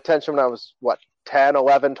kind of attention when I was, 10,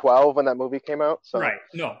 11, 12 when that movie came out. So right.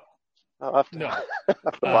 No. I'll have to,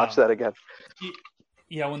 watch that again.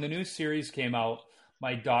 Yeah, when the new series came out,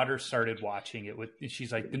 my daughter started watching it.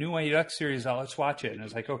 She's like, the new Mighty Ducks series out, let's watch it. And I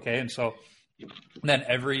was like, okay. And so then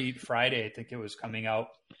every Friday, I think it was coming out,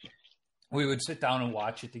 we would sit down and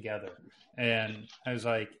watch it together. And I was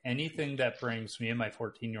like, anything that brings me and my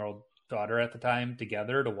 14-year-old daughter at the time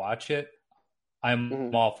together to watch it,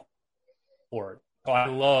 I'm all for it. So I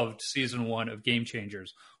loved season 1 of Game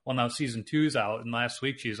Changers. Well, now season 2's out, and last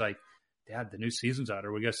week she's like, Dad, the new season's out.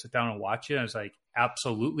 Are we going to sit down and watch it? And I was like,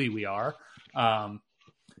 absolutely we are. Not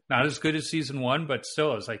as good as season 1, but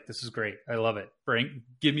still, I was like, this is great. I love it.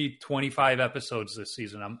 Give me 25 episodes this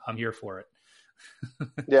season. I'm here for it.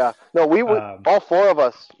 Yeah. No, we would, all four of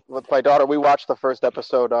us with my daughter, we watched the first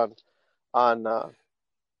episode on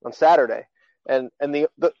Saturday. And the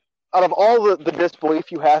out of all the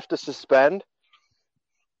disbelief you have to suspend,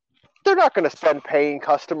 they're not going to send paying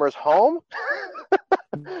customers home.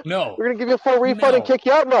 No. We're going to give you a full refund and kick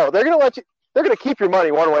you out. No, they're going to let you. They're going to keep your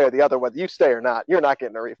money one way or the other, whether you stay or not. You're not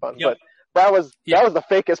getting a refund. Yep. But that was the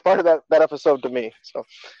fakest part of that episode to me. So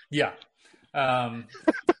yeah,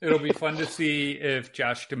 it'll be fun to see if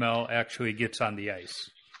Josh Duhamel actually gets on the ice.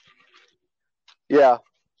 Yeah.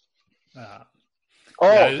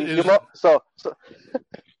 So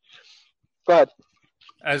go ahead.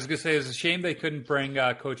 I was going to say, it's a shame they couldn't bring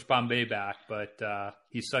Coach Bombay back, but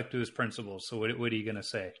he stuck to his principles. So what are you going to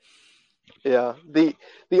say? Yeah. The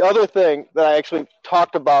other thing that I actually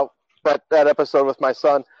talked about that episode with my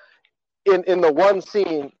son, in the one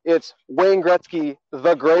scene, it's Wayne Gretzky,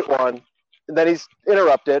 the great one, and then he's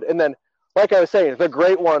interrupted. And then, like I was saying, the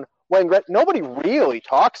great one, Wayne Gretzky, nobody really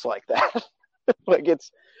talks like that. Like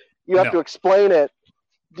you have to explain it,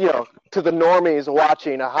 to the normies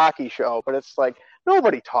watching a hockey show, but it's like,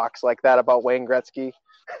 nobody talks like that about Wayne Gretzky.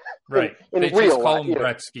 Right. In they real just call life, him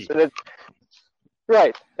Gretzky.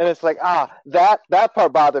 Right. And it's like, that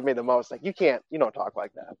part bothered me the most. Like, you don't talk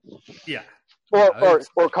like that. Yeah.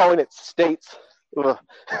 Or calling it states. Ugh.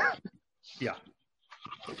 Yeah.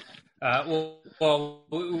 Well,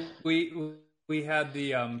 we had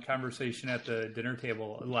the conversation at the dinner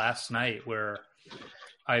table last night where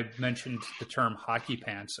I mentioned the term hockey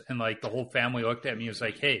pants, and like the whole family looked at me and was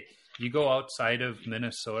like, hey, you go outside of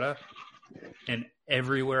Minnesota and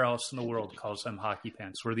everywhere else in the world calls them hockey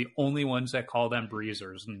pants. We're the only ones that call them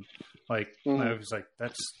breezers. And like, I was like,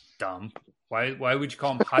 that's dumb. Why would you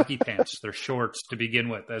call them hockey pants? They're shorts to begin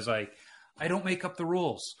with. I was like, I don't make up the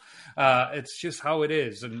rules. It's just how it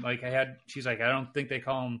is. And like she's like, I don't think they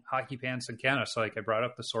call them hockey pants in Canada. So like I brought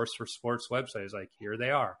up the Source for Sports website. I was like, here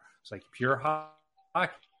they are. It's like pure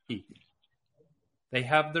hockey. They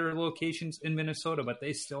have their locations in Minnesota, but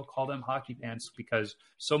they still call them hockey pants because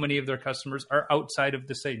so many of their customers are outside of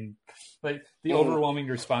the state. And like the overwhelming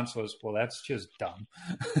response was, well, that's just dumb.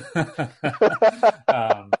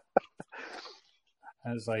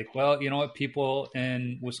 I was like, well, you know what? People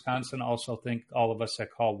in Wisconsin also think all of us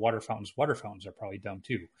that call water fountains are probably dumb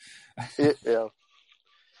too. Yeah.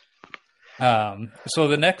 So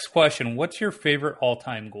the next question, what's your favorite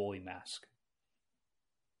all-time goalie mask?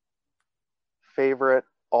 Favorite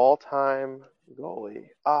all-time goalie?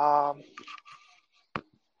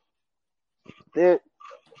 There's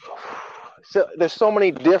so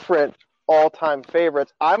many different all-time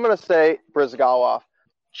favorites. I'm going to say Brizgalov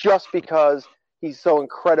just because he's so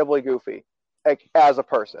incredibly goofy, like, as a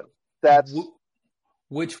person. That's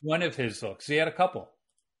which one of his looks? He had a couple.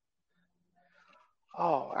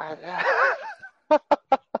 Oh,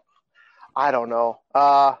 I don't know.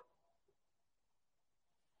 I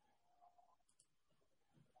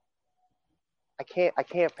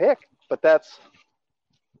can't pick, but that's.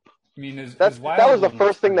 I mean, that was the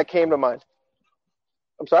first thing that came to mind.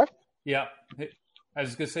 I'm sorry? Yeah, I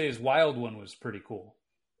was gonna say his wild one was pretty cool.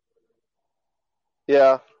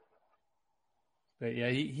 Yeah. But yeah,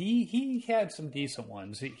 he had some decent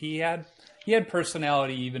ones. He had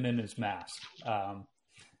personality even in his mask.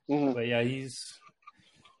 But yeah, he's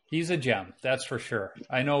a gem, that's for sure.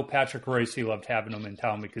 I know Patrick Royce loved having him in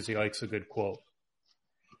town because he likes a good quote.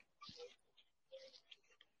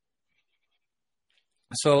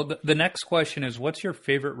 So the next question is, what's your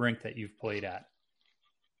favorite rink that you've played at?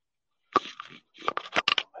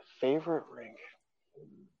 My favorite rink.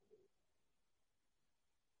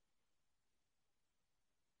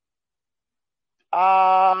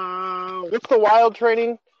 What's the Wild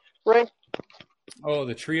training rink? Oh,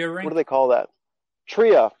 the Tria rink? What do they call that?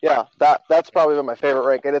 Tria, yeah. That's probably been my favorite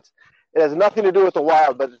rink. And it has nothing to do with the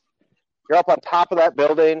Wild, but you're up on top of that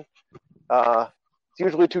building. It's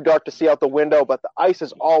usually too dark to see out the window, but the ice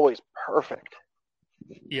is always perfect.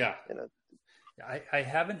 Yeah. I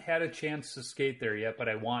haven't had a chance to skate there yet, but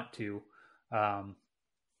I want to.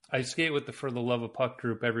 I skate with the For the Love of Puck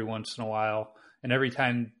group every once in a while, and every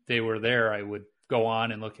time they were there, I would go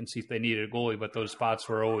on and look and see if they needed a goalie, but those spots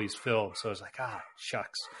were always filled. So I was like,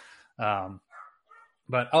 shucks.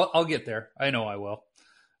 But I'll get there. I know I will.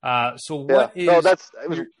 So what is... No,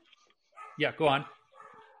 yeah, go on.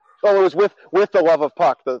 Oh, it was with the Love of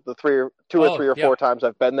Puck, the two or three or four times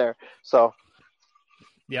I've been there. So,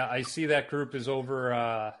 yeah, I see that group is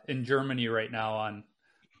over in Germany right now on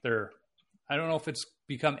their. I don't know if it's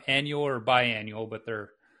become annual or biannual, but their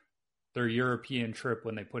European trip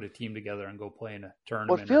when they put a team together and go play in a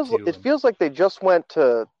tournament. Well, it feels like they just went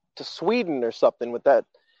to Sweden or something with that.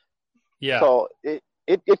 Yeah. So it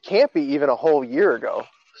can't be even a whole year ago.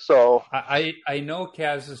 So I know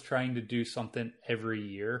Kaz is trying to do something every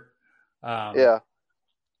year. Yeah.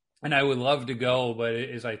 And I would love to go, but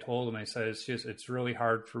as I told him, I said, it's really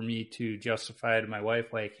hard for me to justify to my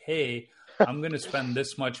wife, like, hey, I'm going to spend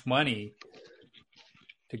this much money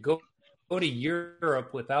to go to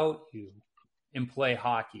Europe without you and play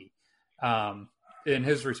hockey. And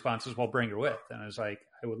his response is, well, bring her with. And I was like,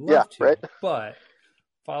 I would love to, right. But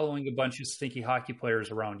following a bunch of stinky hockey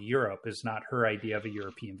players around Europe is not her idea of a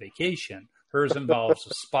European vacation. Hers involves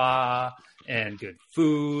a spa and good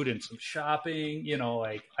food and some shopping.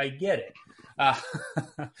 Like, I get it.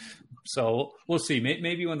 So we'll see.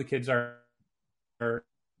 Maybe when the kids are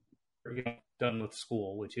done with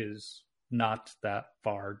school, which is not that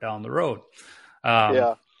far down the road.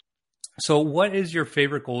 Yeah. So what is your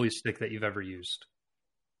favorite goalie stick that you've ever used?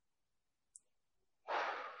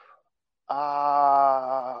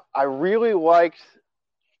 I really liked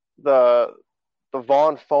the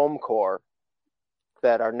Vaughn foam core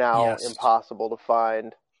that are now impossible to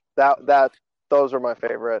find. Those are my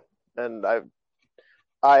favorite, and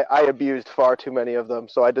I abused far too many of them,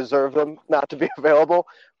 so I deserve them not to be available.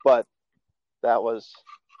 But that was,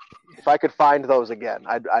 if I could find those again,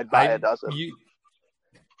 I'd buy a dozen.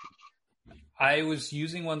 I was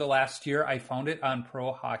using one the last year. I found it on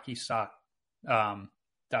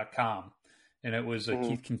ProHockeyStock.com, and it was a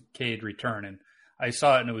Keith Kincaid return, and I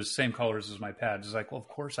saw it, and it was the same colors as my pads. I was like, well, of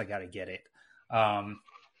course I got to get it.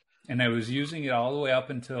 And I was using it all the way up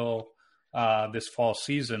until this fall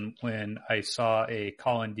season when I saw a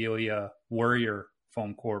Colin Delia Warrior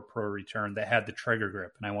foam core pro return that had the trigger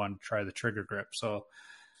grip, and I wanted to try the trigger grip. So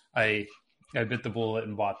I bit the bullet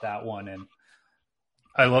and bought that one, and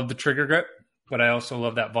I love the trigger grip, but I also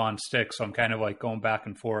love that Vaughn stick. So I'm kind of like going back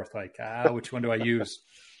and forth, like, which one do I use?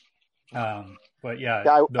 But yeah,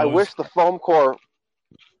 I wish the foam core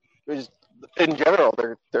is, in general,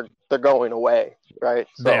 they're going away, right?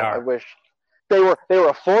 So they are. I wish they were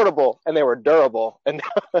affordable and they were durable and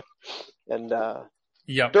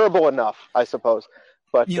durable enough, I suppose.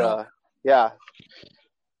 But yeah.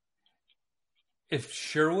 If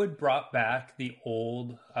Sherwood brought back the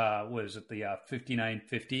old, the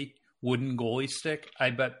 5950 wooden goalie stick, I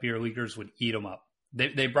bet beer leaguers would eat them up.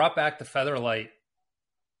 They brought back the Featherlight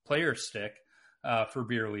player stick for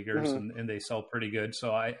beer leaguers, and they sell pretty good.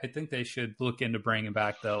 So I think they should look into bringing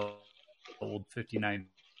back the old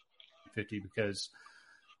 5950 because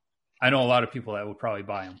I know a lot of people that would probably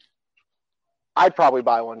buy them. I'd probably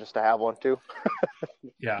buy one just to have one too.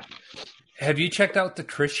 Yeah. Have you checked out the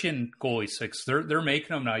Christian goalie sticks? They're making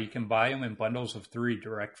them now. You can buy them in bundles of 3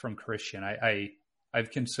 direct from Christian. I've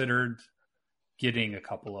considered getting a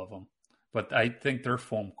couple of them, but I think they're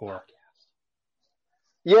foam core.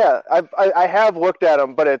 Yeah, I have looked at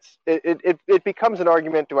them, but it becomes an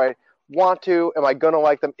argument. Do I want to? Am I going to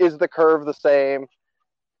like them? Is the curve the same?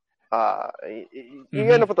 You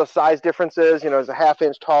end up with the size differences. Is a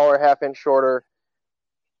half-inch taller, half-inch shorter.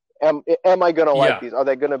 Am I going to like these? Are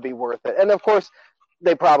they going to be worth it? And of course,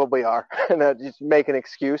 they probably are. And just make an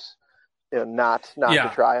excuse, not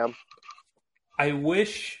to try them. I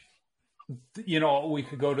wish, we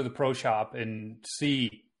could go to the pro shop and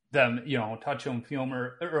see them, touch them, feel them,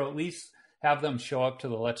 or at least have them show up to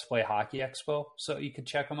the Let's Play Hockey Expo so you could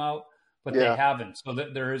check them out. But they haven't. So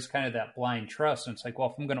there is kind of that blind trust. And it's like,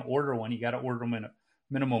 well, if I'm going to order one, you got to order them in a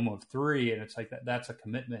minimum of 3. And it's like, that's a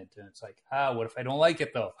commitment. And it's like, what if I don't like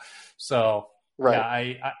it though? So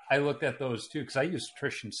right. Yeah, I looked at those too, because I used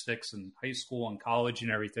Christian sticks in high school and college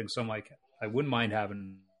and everything. So I'm like, I wouldn't mind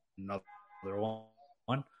having another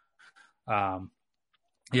one.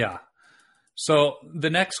 Yeah. So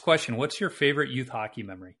the next question, what's your favorite youth hockey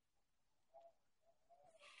memory?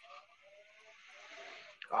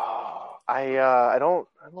 Oh, I don't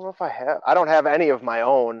know if I have. I don't have any of my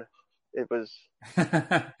own. It was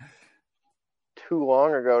too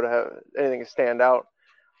long ago to have anything to stand out.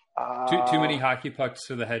 Too many hockey pucks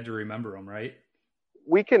to the head to remember them, right?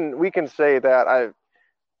 We can say that I've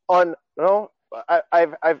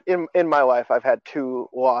in my life I've had 2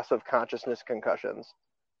 loss of consciousness concussions.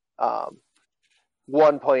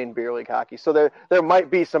 One playing beer league hockey, so there might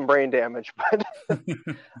be some brain damage, but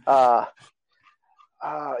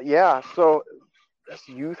yeah. So that's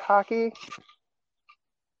youth hockey.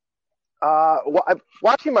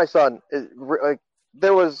 Watching my son,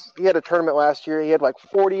 he had a tournament last year. He had like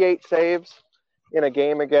 48 saves in a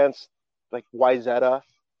game against like Wyzetta.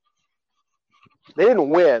 They didn't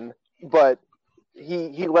win, but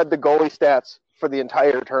he led the goalie stats for the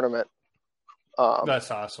entire tournament. That's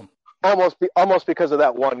awesome. Almost because of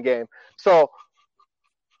that one game. So,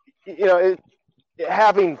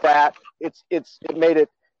 having that, it made it,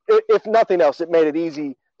 if nothing else, it made it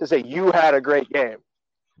easy to say you had a great game,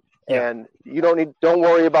 and you don't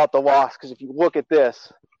worry about the loss, because if you look at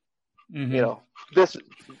this, Mm-hmm. You know,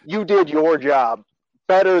 you did your job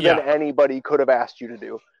better than anybody could have asked you to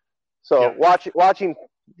do. So watching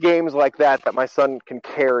games like that my son can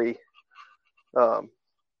carry, but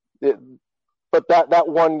that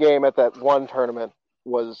one game at that one tournament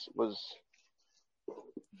is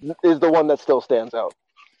the one that still stands out.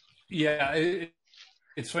 Yeah,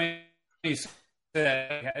 it's funny you say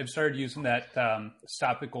that. I've started using that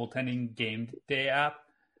Stop It Goaltending Game Day app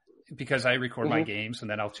because I record my games, and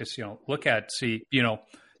then I'll just look see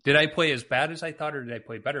did I play as bad as I thought, or did I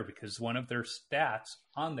play better? Because one of their stats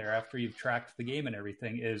on there after you've tracked the game and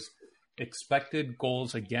everything is expected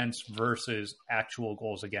goals against versus actual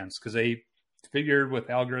goals against, because they figured with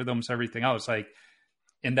algorithms, everything else, like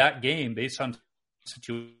in that game, based on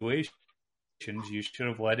situations, you should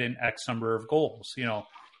have let in X number of goals,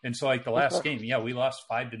 And so like the last game, we lost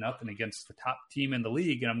 5-0 against the top team in the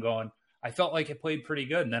league. And I'm going, I felt like I played pretty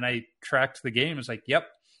good. And then I tracked the game. It's like, yep,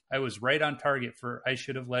 I was right on target I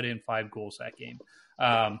should have let in 5 goals that game.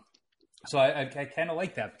 So I kind of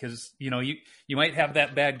like that because, you might have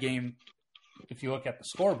that bad game if you look at the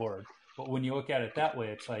scoreboard, but when you look at it that way,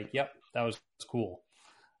 it's like, yep, that was cool.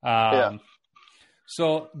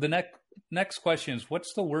 So the next question is,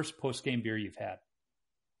 what's the worst post-game beer you've had?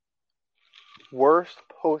 Worst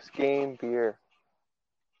post-game beer?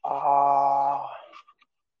 Or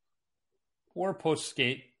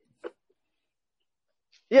post-skate?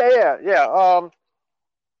 Yeah.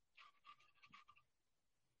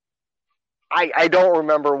 I don't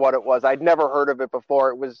remember what it was. I'd never heard of it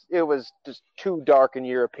before. It was just too dark and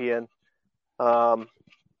European. There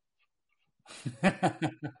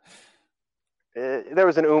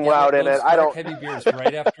was an umlaut in it. I don't. Heavy beers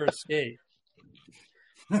right after a skate.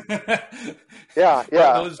 Yeah.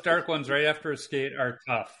 Those dark ones right after a skate are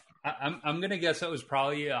tough. I'm going to guess that was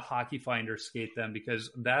probably a Hockey Finder skate then,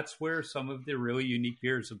 because that's where some of the really unique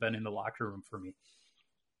beers have been in the locker room for me.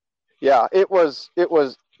 Yeah, it was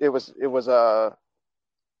a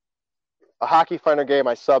Hockey Finder game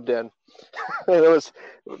I subbed in. It was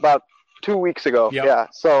about 2 weeks ago. Yep. Yeah,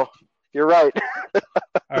 so you're right.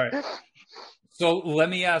 All right. So let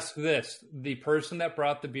me ask this. The person that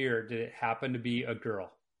brought the beer, did it happen to be a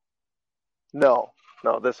girl? No,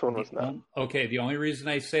 this one was not. Okay, the only reason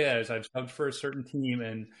I say that is I've subbed for a certain team,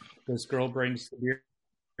 and this girl brings the beer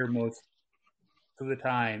most of the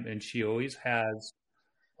time, and she always has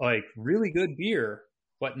like really good beer,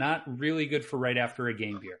 but not really good for right after a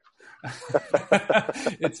game beer.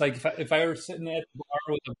 It's like if I were sitting at the bar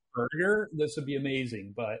with a burger, this would be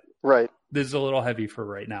amazing, but this is a little heavy for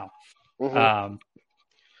right now. Mm-hmm.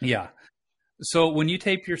 Yeah. So when you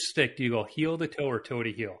tape your stick, do you go heel to toe or toe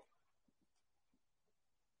to heel?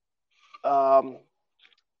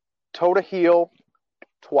 Toe to heel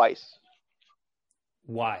twice.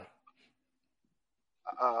 Why?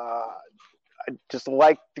 I just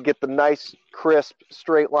like to get the nice, crisp,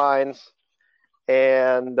 straight lines,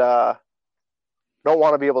 and don't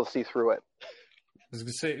want to be able to see through it. I was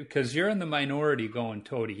going to say, because you're in the minority going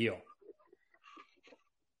toe to heel.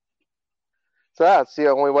 So that's the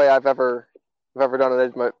only way I've ever done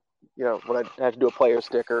it. When I had to do a player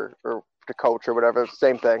stick or to coach or whatever,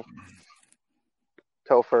 same thing.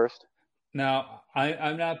 Toe first. Now,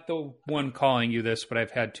 I'm not the one calling you this, but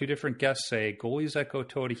I've had 2 different guests say goalies that go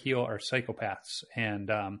toe to heel are psychopaths, and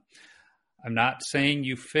I'm not saying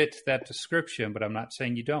you fit that description, but I'm not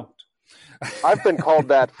saying you don't. I've been called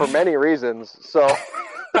that for many reasons. So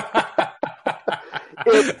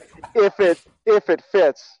if it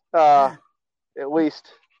fits, at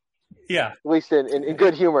least in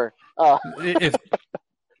good humor.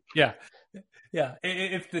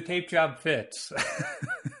 If the tape job fits.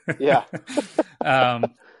 Yeah.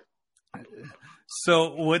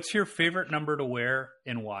 So what's your favorite number to wear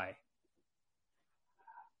and why?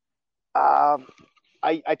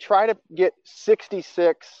 I try to get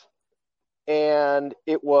 66, and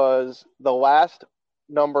it was the last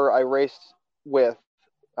number I raced with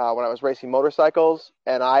when I was racing motorcycles,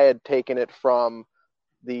 and I had taken it from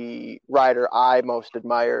the rider I most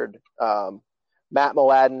admired, Matt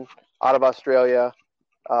Mladen out of Australia.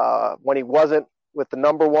 When he wasn't with the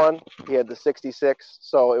number 1, he had the 66,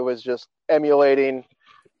 so it was just emulating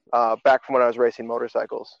back from when I was racing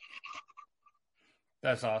motorcycles.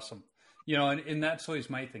 That's awesome. And that's always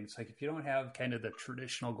my thing. It's like, if you don't have kind of the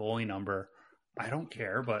traditional goalie number, I don't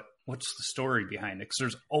care, but what's the story behind it? Because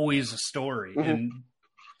there's always a story, and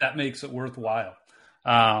that makes it worthwhile.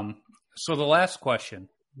 So the last question,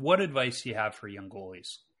 what advice do you have for young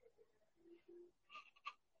goalies?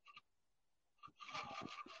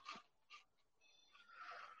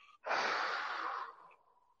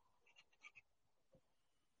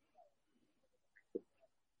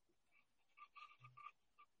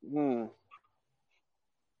 I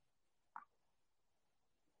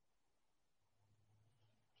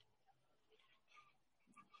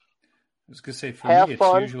was going to say, for Have me, it's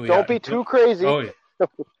fun. usually... Don't be too crazy. Oh, yeah.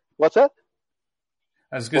 What's that?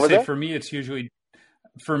 I was going to say, for me, it's usually...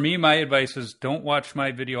 For me, my advice is don't watch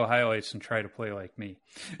my video highlights and try to play like me.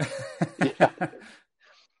 Yeah,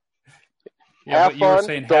 have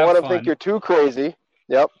fun. Don't let them think you're too crazy.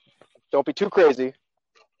 Yep. Don't be too crazy.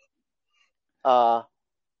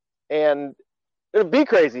 And be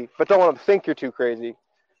crazy, but don't let them think you're too crazy.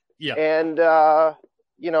 Yeah. And,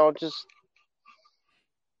 just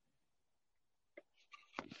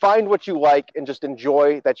find what you like and just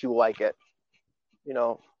enjoy that you like it.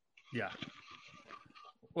 Yeah.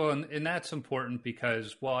 Well, and that's important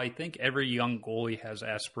because while I think every young goalie has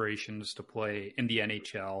aspirations to play in the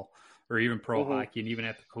NHL or even pro hockey and even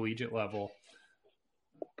at the collegiate level,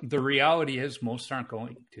 the reality is most aren't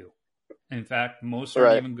going to. In fact, most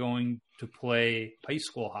aren't even going to play high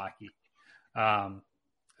school hockey.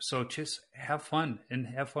 So just have fun and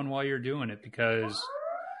have fun while you're doing it because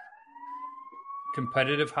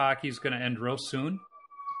competitive hockey is going to end real soon.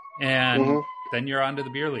 And then you're on to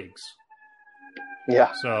the beer leagues.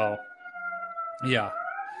 Yeah. So, yeah.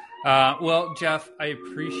 Well, Jeff, I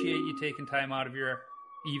appreciate you taking time out of your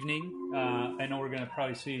evening. I know we're going to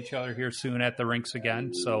probably see each other here soon at the rinks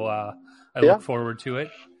again. So I look forward to it.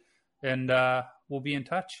 And we'll be in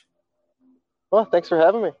touch. Well, thanks for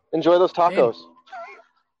having me. Enjoy those tacos.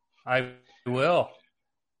 I will.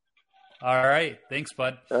 All right. Thanks,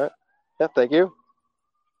 bud. All right. Yeah, thank you.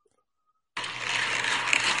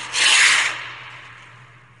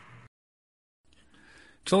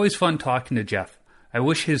 It's always fun talking to Jeff. I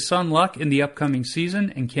wish his son luck in the upcoming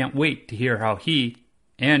season and can't wait to hear how he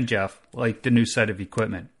and Jeff like the new set of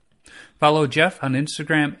equipment. Follow Jeff on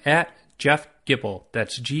Instagram at Jeff Gipple.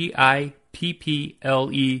 That's Gipple,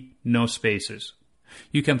 no spaces.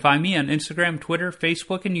 You can find me on Instagram, Twitter,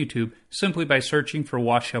 Facebook, and YouTube simply by searching for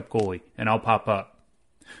Wash Up Goalie, and I'll pop up.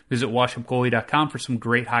 Visit washupgoalie.com for some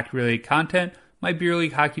great hockey-related content, my beer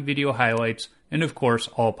league hockey video highlights, and of course,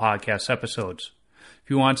 all podcast episodes. If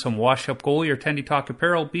you want some Wash Up Goalie or Tendy Talk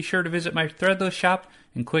apparel, be sure to visit my Threadless shop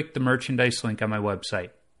and click the merchandise link on my website.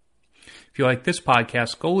 If you like this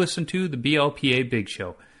podcast, go listen to the BLPA Big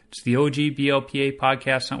Show. It's the OG BLPA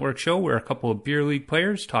Podcast Network show where a couple of beer league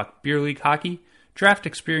players talk beer league hockey, draft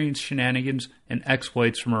experience shenanigans, and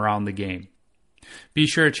exploits from around the game. Be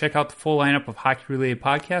sure to check out the full lineup of hockey-related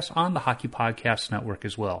podcasts on the Hockey Podcast Network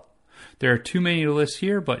as well. There are too many to list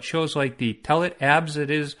here, but shows like the Tell It Abs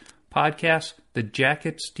It Is podcast, the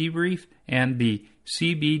Jackets Debrief, and the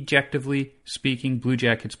CBjectively Speaking Blue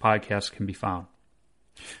Jackets podcast can be found.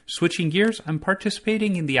 Switching gears, I'm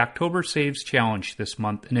participating in the October Saves Challenge this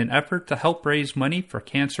month in an effort to help raise money for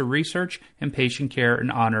cancer research and patient care in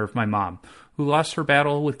honor of my mom, who lost her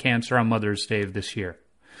battle with cancer on Mother's Day of this year.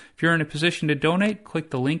 If you're in a position to donate,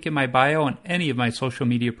 click the link in my bio on any of my social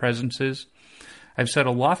media presences. I've set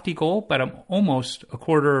a lofty goal, but I'm almost a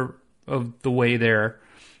quarter of the way there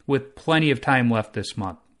with plenty of time left this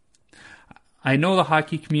month. I know the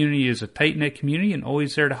hockey community is a tight-knit community and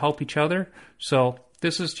always there to help each other, so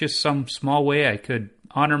this is just some small way I could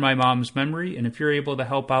honor my mom's memory, and if you're able to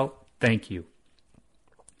help out, thank you.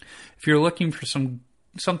 If you're looking for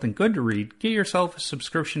something good to read, get yourself a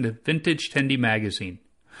subscription to Vintage Tendy magazine.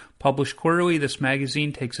 Published quarterly, this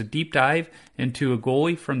magazine takes a deep dive into a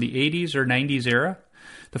goalie from the 80s or 90s era.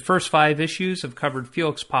 The first 5 issues have covered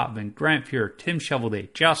Felix Potvin, Grant Fuhr, Tim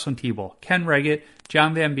Shovelday, Jocelyn Thibault, Ken Reggett,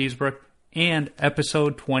 John Van Beesbrook, and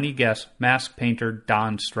episode 20 guest, mask painter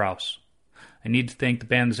Don Strauss. I need to thank the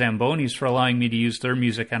band Zambonis for allowing me to use their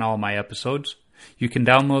music on all my episodes. You can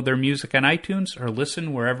download their music on iTunes or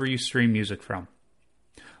listen wherever you stream music from.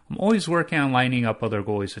 I'm always working on lining up other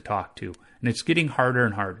goalies to talk to, and it's getting harder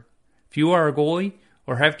and harder. If you are a goalie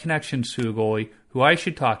or have connections to a goalie who I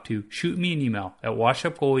should talk to, shoot me an email at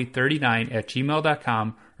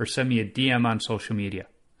washupgoalie39@gmail.com or send me a DM on social media.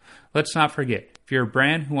 Let's not forget, if you're a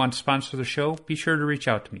brand who wants to sponsor the show, be sure to reach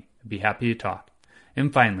out to me. I'd be happy to talk.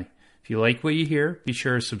 And finally, if you like what you hear, be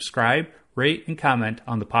sure to subscribe, rate, and comment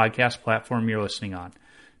on the podcast platform you're listening on.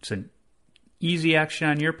 It's an easy action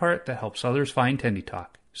on your part that helps others find Tendy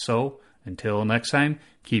Talk. So, until next time,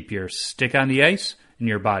 keep your stick on the ice and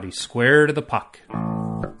your body square to the puck.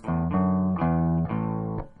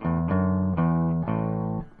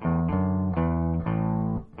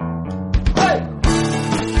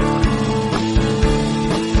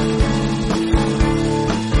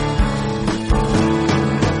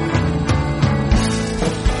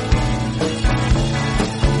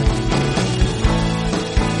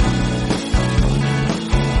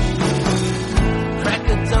 Crack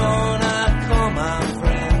the dawn.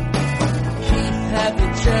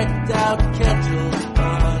 checked out Ketchell's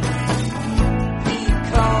pond. He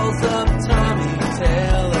calls up Tommy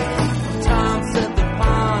Taylor. Tom said the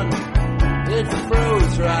pond, it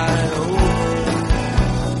froze right over.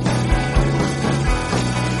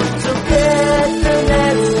 So get the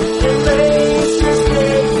nets and lace your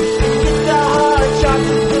skates and get the hard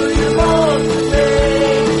chocolate for your mom to make.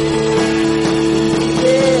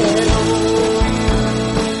 Get home.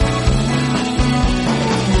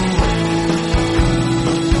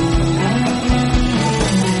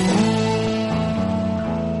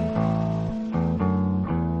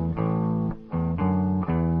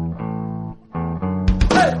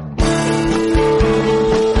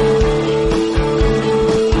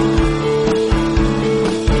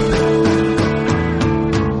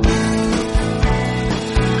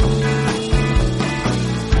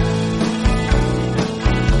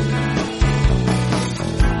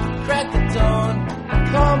 Crack the dawn,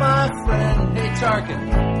 I call my friend. Hey, Tarkin.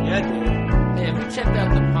 Yeah, Dave. Hey, have you checked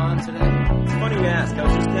out the pond today? It's funny you ask. I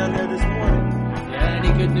was just down there this morning. Yeah,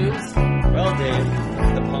 any good news? Well, Dave,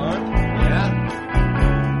 the pond? Yeah.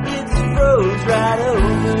 It's froze right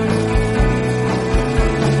over.